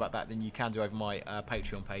find out more about that, then you can do over my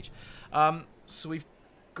Patreon page. So we've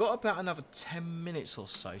got about another 10 minutes or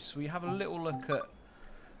so. So we have a little look at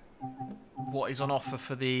what is on offer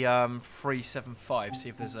for the 375. See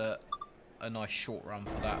if there's a nice short run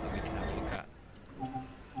for that we can have a look at.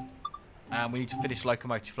 And we need to finish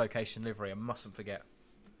locomotive location livery. I mustn't forget.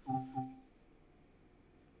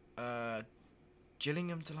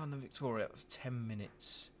 Gillingham to London Victoria. That's 10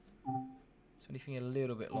 minutes. So anything a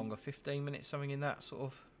little bit longer, 15 minutes, something in that sort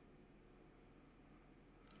of.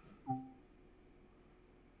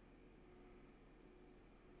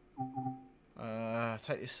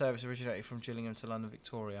 Take this service originating from Gillingham to London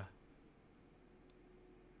Victoria.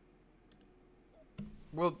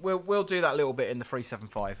 We'll do that little bit in the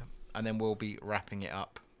 375, and then we'll be wrapping it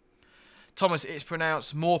up. Thomas, it's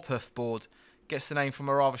pronounced Morpeth board. Gets the name from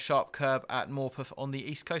a rather sharp curb at Morpeth on the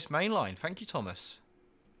East Coast Main Line. Thank you, Thomas.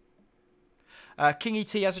 King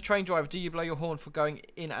ET, as a train driver, do you blow your horn for going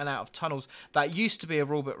in and out of tunnels? That used to be a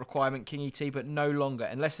rulebook requirement, King ET, but no longer.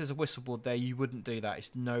 Unless there's a whistle board there, you wouldn't do that.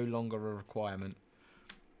 It's no longer a requirement.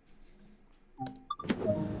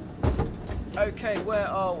 Okay, where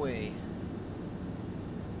are we?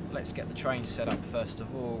 Let's get the train set up first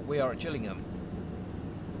of all. We are at Gillingham.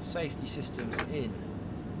 Safety systems in.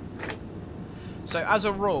 So as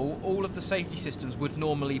a rule, all of the safety systems would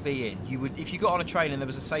normally be in. You would, if you got on a train and there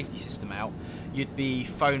was a safety system out, you'd be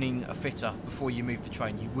phoning a fitter before you moved the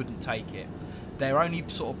train. You wouldn't take it. They're only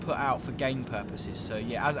sort of put out for game purposes. So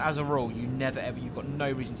yeah, as a rule, you never ever, you've got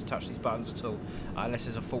no reason to touch these buttons at all, unless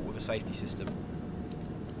there's a fault with a safety system.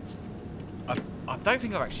 I don't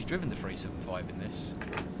think I've actually driven the 375 in this.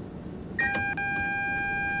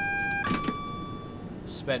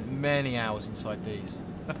 Spent many hours inside these.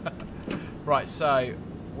 Right, so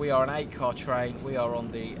we are an 8-car train. We are on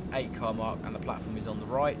the 8-car mark, and the platform is on the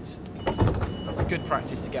right. Good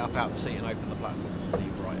practice to get up out of the seat and open the platform on the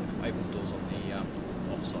right. Open the doors on the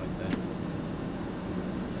offside there.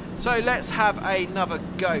 So let's have another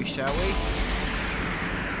go, shall we?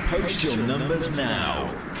 Post your numbers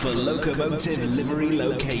now for locomotive livery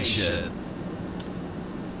location.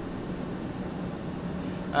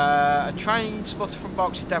 A train spotter from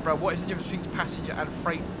Berkshire, Deborah. What is the difference between passenger and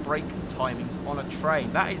freight break timings on a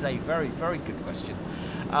train? That is a very, very good question.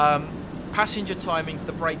 Passenger timings,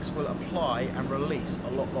 the brakes will apply and release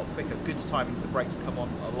a lot quicker. Goods timings, the brakes come on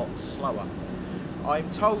a lot slower. I'm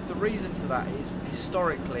told the reason for that is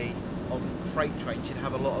historically on freight trains you'd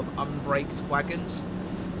have a lot of unbraked wagons,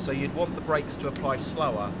 so you'd want the brakes to apply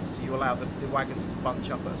slower, so you allow the wagons to bunch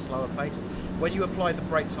up at a slower pace. When you apply the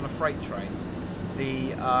brakes on a freight train,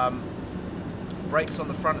 the brakes on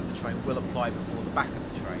the front of the train will apply before the back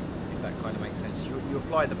of the train, if that kind of makes sense. You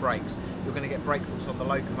apply the brakes, you're going to get brake force on the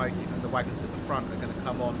locomotive, and the wagons at the front are going to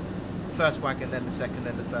come on the first wagon, then the second,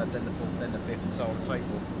 then the third, then the fourth, then the fifth, and so on and so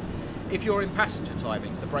forth. If you're in passenger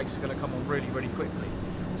timings, the brakes are going to come on really quickly.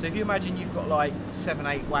 So if you imagine you've got like 7,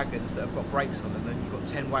 8 wagons that have got brakes on them, then you've got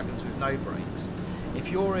 10 wagons with no brakes. If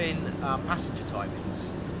you're in passenger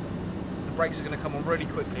timings, the brakes are going to come on really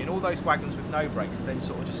quickly, and all those wagons with no brakes are then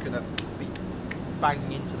sort of just going to be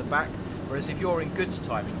banging into the back. Whereas if you're in goods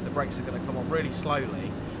timings, the brakes are going to come on really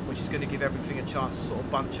slowly, which is going to give everything a chance to sort of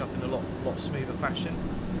bunch up in a lot smoother fashion.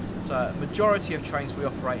 So majority of trains we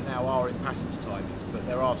operate now are in passenger timings, but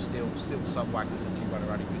there are still some wagons that do run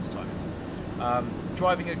around in goods timings.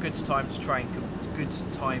 Driving a goods timed train,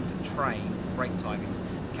 brake timings,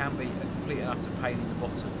 can be a complete and utter pain in the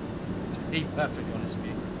bottom, to be perfectly honest with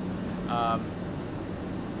you.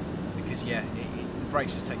 Because yeah, the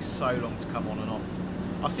brakes just take so long to come on and off.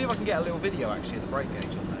 I'll see if I can get a little video actually of the brake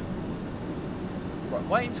gauge on there. Right,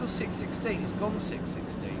 wait until 6:16. It's gone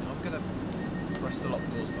 6:16. I'm gonna press the lock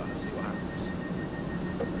doors button and see what happens.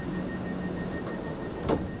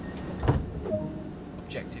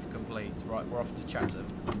 Objective complete. Right, we're off to Chatham.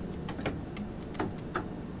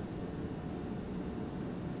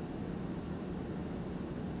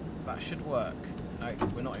 That should work. No,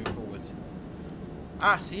 we're not in forward.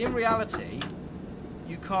 Ah, see, in reality,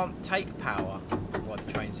 you can't take power while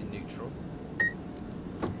the train's in neutral.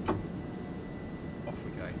 Off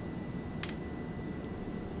we go.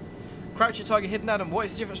 Crouching Tiger, Hidden Adam, what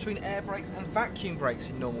is the difference between air brakes and vacuum brakes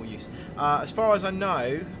in normal use? As far as I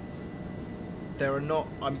know, there are not.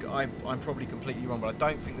 I'm probably completely wrong, but I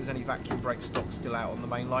don't think there's any vacuum brake stock still out on the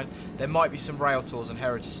main line. There might be some rail tours and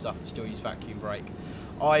heritage stuff that still use vacuum brake.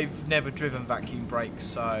 I've never driven vacuum brakes,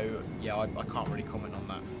 so yeah, I can't really comment on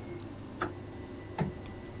that.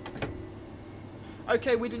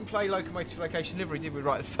 Okay, we didn't play locomotive location livery, did we?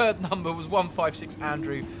 Right, the third number was 156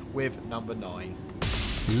 Andrew with number 9.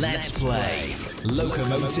 Let's play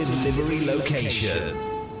locomotive livery location.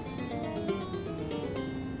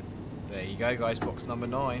 There you go, guys, box number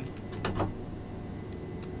 9.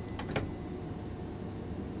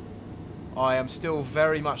 I am still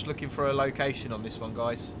very much looking for a location on this one,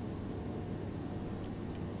 guys.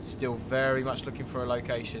 Still very much looking for a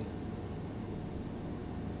location.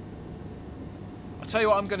 I'll tell you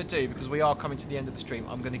what I'm going to do, because we are coming to the end of the stream.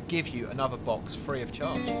 I'm going to give you another box free of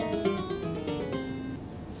charge.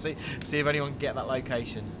 See if anyone can get that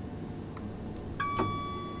location.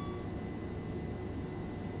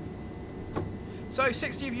 So,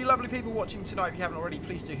 60 of you lovely people watching tonight, if you haven't already,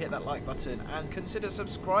 please do hit that like button and consider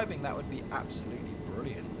subscribing. That would be absolutely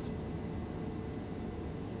brilliant.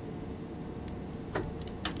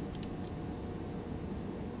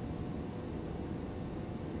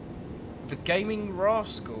 The Gaming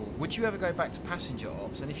Rascal. Would you ever go back to passenger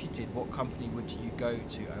ops? And if you did, what company would you go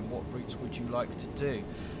to and what routes would you like to do?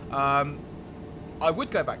 I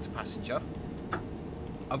would go back to passenger.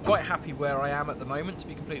 I'm quite happy where I am at the moment, to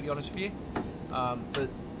be completely honest with you. But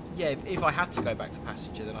yeah, if I had to go back to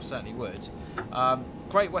passenger, then I certainly would.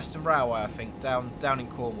 Great Western Railway, I think, down in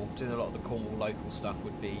Cornwall, doing a lot of the Cornwall local stuff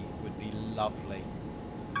would be lovely.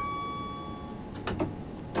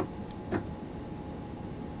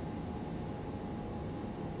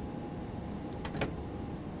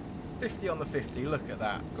 On the 50, look at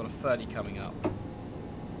that. Got a 30 coming up.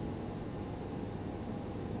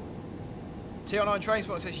 TR9 train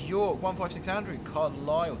spot says York, 156 Andrew,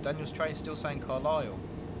 Carlisle. Daniel's train still saying Carlisle.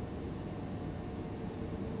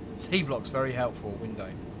 C-block's very helpful,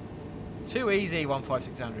 window. Too easy,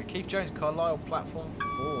 156 Andrew. Keith Jones, Carlisle, platform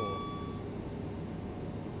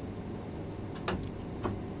 4.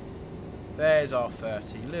 There's our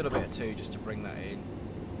 30. A little bit of 2 just to bring that in.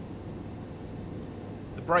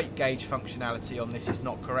 The brake gauge functionality on this is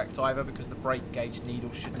not correct either, because the brake gauge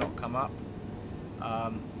needle should not come up.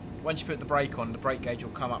 Once you put the brake on, the brake gauge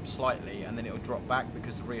will come up slightly and then it will drop back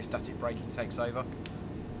because the rheostatic braking takes over.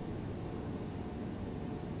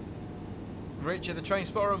 Richard, the train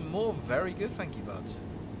spotter, more very good, thank you, bud.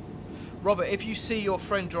 Robert, if you see your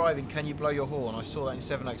friend driving, can you blow your horn? I saw that in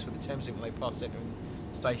Sevenoaks with the Thames Link when they passed it in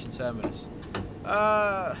station terminus.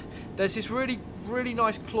 There's this really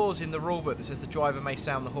nice clause in the rulebook that says the driver may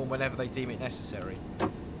sound the horn whenever they deem it necessary.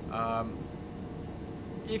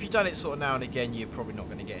 if you've done it sort of now and again, you're probably not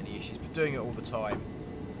going to get any issues. But doing it all the time,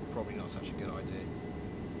 probably not such a good idea.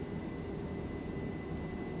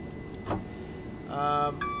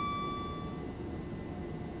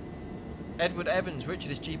 Edward Evans,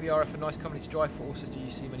 Richard, is GBRF a nice company to drive for? Also, do you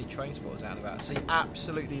see many train spotters out and about? I see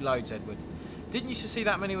absolutely loads, Edward. Didn't used to see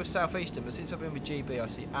that many with South Eastern, but since I've been with GB, I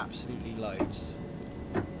see absolutely loads.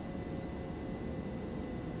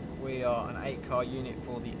 We are an 8-car unit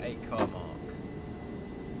for the 8-car mark.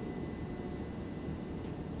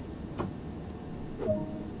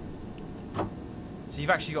 So you've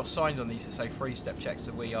actually got signs on these that say 3-step check.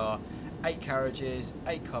 So we are 8 carriages,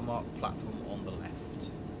 8-car mark, platform on the left.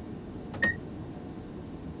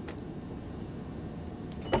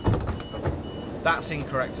 That's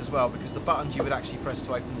incorrect as well, because the buttons you would actually press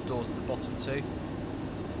to open the doors at the bottom too.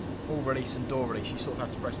 All release and door release, you sort of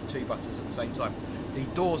have to press the 2 buttons at the same time. The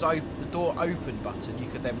door open button you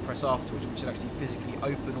could then press afterwards, which would actually physically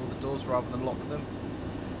open all the doors rather than lock them.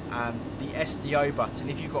 And the SDO button,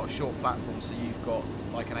 if you've got a short platform, so you've got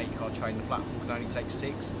like an 8-car train, the platform can only take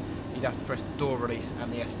 6, you'd have to press the door release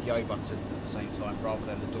and the SDO button at the same time, rather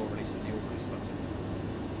than the door release and the all release button.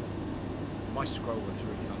 My scroller is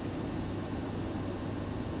really funky.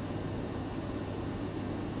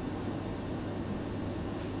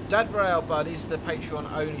 Dad Rail, bud, is the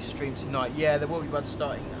Patreon only stream tonight? Yeah, there will be, bud,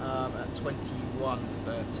 starting at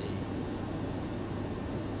 21:30.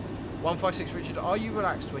 156 Richard, are you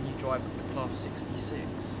relaxed when you drive a Class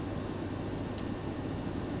 66?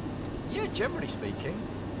 Yeah, generally speaking,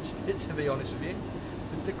 to be honest with you.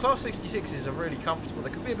 The Class 66s are really comfortable. They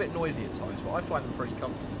can be a bit noisy at times, but I find them pretty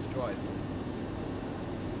comfortable to drive.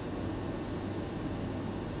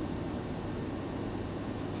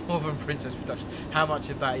 Northern Princess Production. How much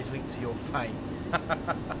of that is linked to your fame?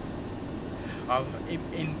 I'm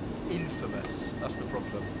infamous. That's the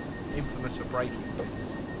problem. Infamous for breaking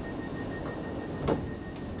things.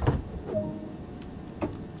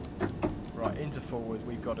 Right, into forward.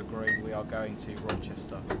 We've got a green. We are going to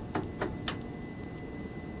Rochester.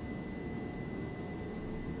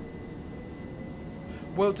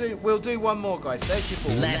 We'll do one more, guys. There's your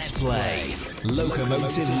ball. Let's play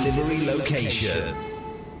Locomotive Livery Location.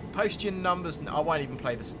 Post your numbers. I won't even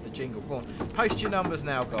play the jingle. Go on. Post your numbers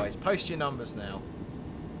now, guys. Post your numbers now.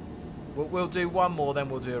 We'll do one more, then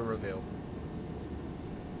we'll do a reveal.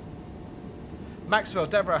 Maxwell,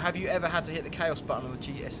 Deborah, have you ever had to hit the chaos button on the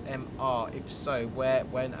GSMR? If so, where,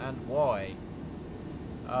 when, and why?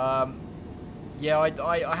 Yeah,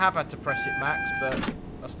 I have had to press it, Max, but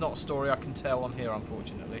that's not a story I can tell on here,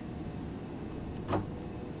 unfortunately.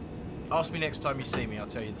 Ask me next time you see me, I'll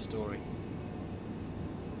tell you the story.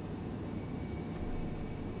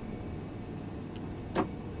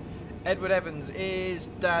 Edward Evans, is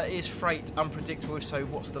freight unpredictable? If so,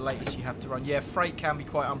 what's the latest you have to run? Yeah, freight can be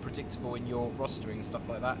quite unpredictable in your rostering and stuff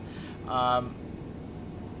like that.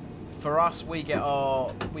 For us, we get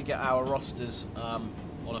our rosters on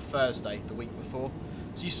a Thursday the week before,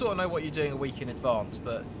 so you sort of know what you're doing a week in advance.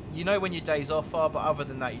 But you know when your days off are, but other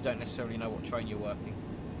than that, you don't necessarily know what train you're working.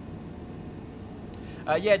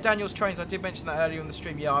 Yeah, Daniel's trains. I did mention that earlier in the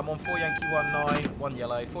stream. Yeah, I'm on 4 Yankee 19, 1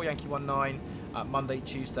 yellow, 4 Yankee 19. Monday,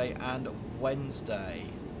 Tuesday and Wednesday.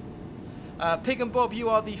 Pig and Bob, you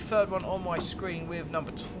are the third one on my screen with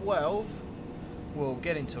number 12. We'll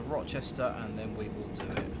get into Rochester and then we will do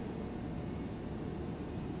it.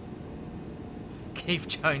 Keith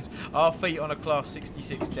Jones, our feet on a Class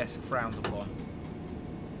 66 desk frowned upon.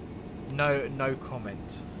 No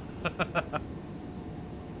comment.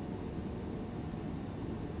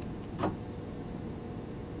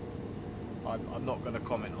 I'm not going to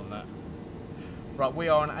comment on that. Right, we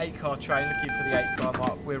are an 8-car train looking for the 8-car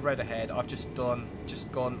mark. We're red ahead. I've just gone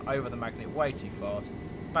over the magnet way too fast.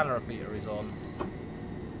 Banner repeater is on.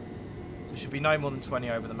 So it should be no more than 20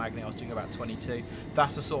 over the magnet. I was doing about 22.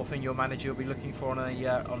 That's the sort of thing your manager will be looking for on a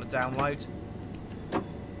download.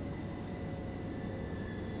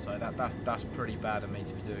 So that's pretty bad of me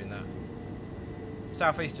to be doing that.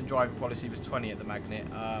 Southeastern driving policy was 20 at the magnet.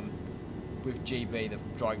 With GB, the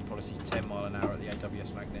driving policy is 10 mile an hour at the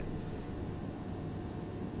AWS magnet.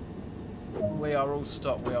 We are all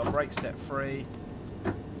stopped. We are brake step free.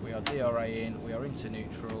 We are DRA in. We are into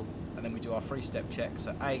neutral. And then we do our 3-step check.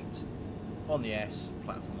 So 8 on the S,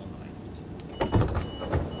 platform on the left.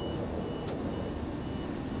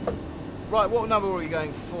 Right, what number were we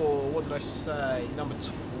going for? What did I say? Number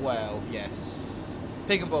 12, yes.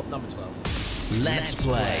 Pig and Bob, number 12. Let's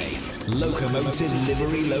play Locomotive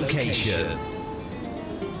Livery Location.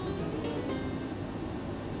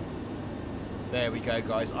 There we go,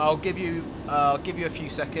 guys. I'll give you a few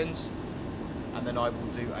seconds. and then I will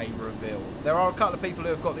do a reveal. There are a couple of people who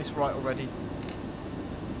have got this right already.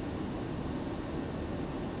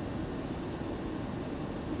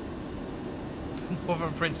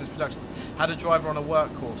 Northern Princess Productions had a driver on a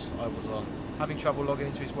work course I was on, having trouble logging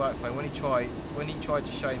into his work phone. When he tried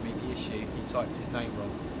to show me the issue, he typed his name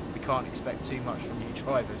wrong. We can't expect too much from new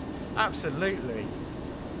drivers. Absolutely.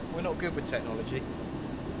 We're not good with technology.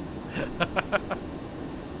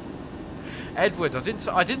 Edward,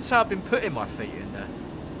 I didn't say I've been putting my feet in there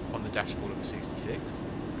on the dashboard of a 66.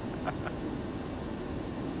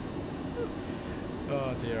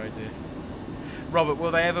 Oh dear, oh dear. Robert,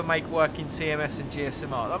 will they ever make working TMS and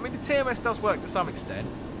GSMR? I mean, the TMS does work to some extent.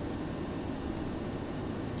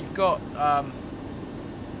 You've got,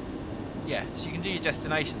 yeah, so you can do your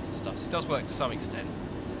destinations and stuff, so it does work to some extent,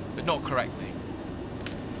 but not correctly.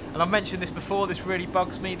 And I've mentioned this before, this really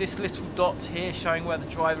bugs me. This little dot here showing where the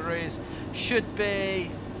driver is should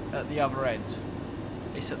be at the other end.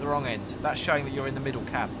 It's at the wrong end. That's showing that you're in the middle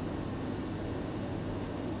cab.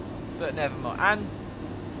 But never mind. And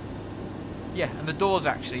yeah, and the doors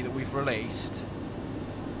actually that we've released,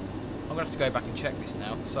 I'm going to have to go back and check this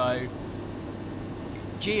now. So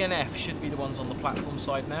G and F should be the ones on the platform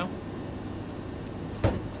side now.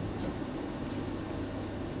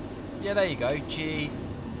 Yeah, there you go, G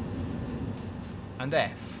and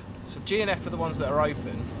F. So G and F are the ones that are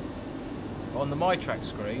open. On the MyTrack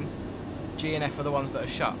screen, G and F are the ones that are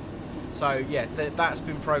shut. So yeah, that's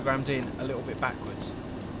been programmed in a little bit backwards.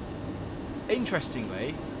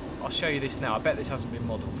 Interestingly, I'll show you this now. I bet this hasn't been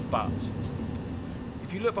modelled, but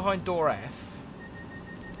if you look behind door F,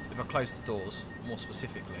 if I close the doors, more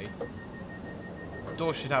specifically, the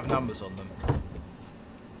doors should have numbers on them.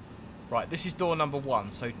 Right, this is door number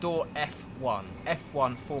 1, so door F1,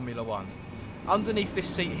 F1 Formula 1. Underneath this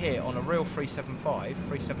seat here on a real 375,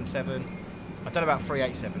 377, I don't know about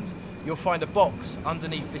 387s, you'll find a box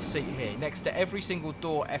underneath this seat here. Next to every single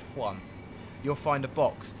door F1, you'll find a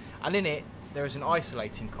box. And in it, there is an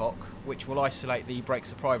isolating cock, which will isolate the brake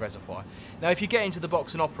supply reservoir. Now, if you get into the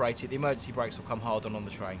box and operate it, the emergency brakes will come hard on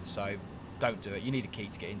the train, so don't do it. You need a key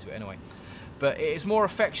to get into it anyway. But it is more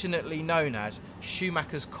affectionately known as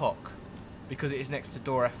Schumacher's cock, because it is next to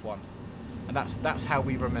door F1. And that's how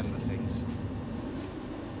we remember things.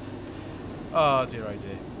 Oh dear, oh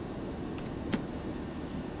dear.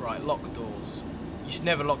 Right, lock doors. You should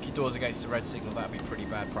never lock your doors against a red signal. That would be pretty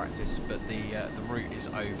bad practice, but the route is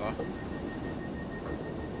over.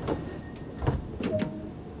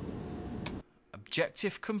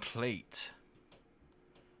 Objective complete.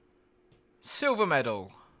 Silver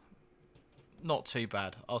medal. Not too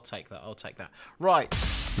bad. I'll take that. I'll take that. Right.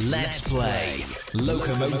 Let's play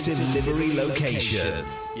Locomotive Livery Location.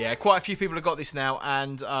 Yeah, quite a few people have got this now,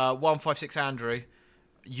 and 156 Andrew,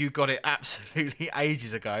 you got it absolutely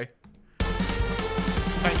ages ago.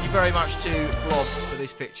 Thank you very much to Blob for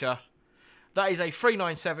this picture. That is a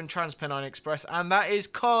 397 Transpennine Express, and that is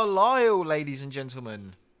Carlisle, ladies and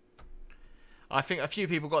gentlemen. I think a few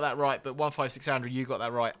people got that right, but 156 Andrew, you got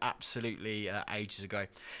that right absolutely ages ago.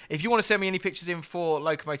 If you want to send me any pictures in for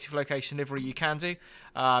Locomotive Location Livery, you can do.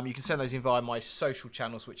 You can send those in via my social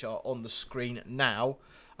channels, which are on the screen now.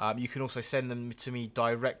 You can also send them to me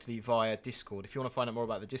directly via Discord. If you want to find out more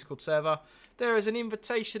about the Discord server, there is an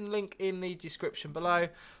invitation link in the description below.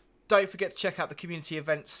 Don't forget to check out the community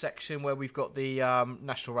events section where we've got the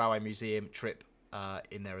National Railway Museum trip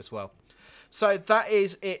in there as well. So that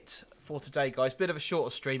is it for today, guys. Bit of a shorter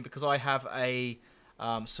stream because I have a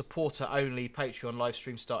supporter-only Patreon live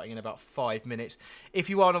stream starting in about 5 minutes. If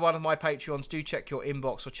you are one of my Patreons, do check your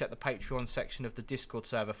inbox or check the Patreon section of the Discord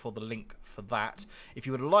server for the link for that. If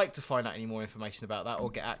you would like to find out any more information about that or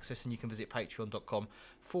get access, and you can visit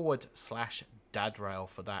patreon.com/dadrail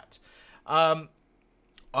for that.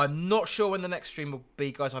 I'm not sure when the next stream will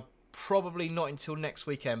be, guys. Probably not until next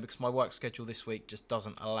weekend because my work schedule this week just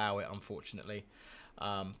doesn't allow it, unfortunately.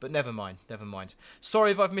 But never mind, never mind. Sorry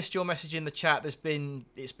if I've missed your message in the chat. It's been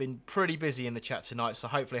pretty busy in the chat tonight, so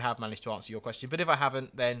hopefully I have managed to answer your question. But if I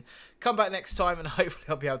haven't, then come back next time and hopefully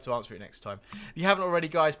I'll be able to answer it next time. If you haven't already,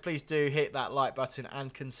 guys, please do hit that like button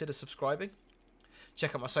and consider subscribing.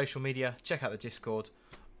 Check out my social media, check out the Discord.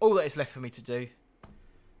 All that is left for me to do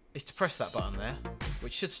is to press that button there,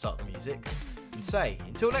 which should start the music, and say,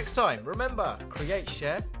 until next time, remember, create,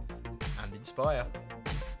 share, and inspire.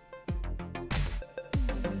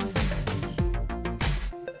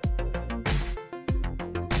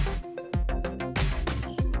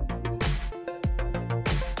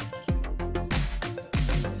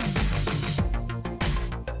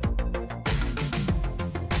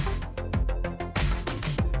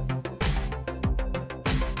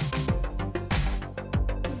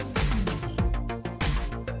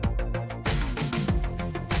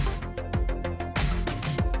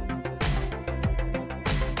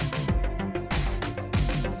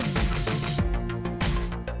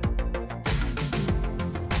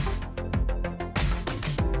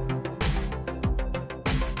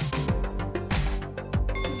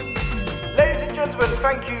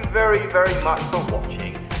 thank you very, very much for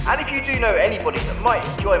watching. And if you do know anybody that might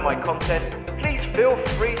enjoy my content, please feel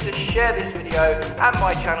free to share this video and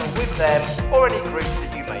my channel with them or any groups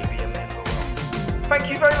that you may be a member of. Thank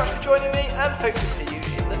you very much for joining me and hope to see you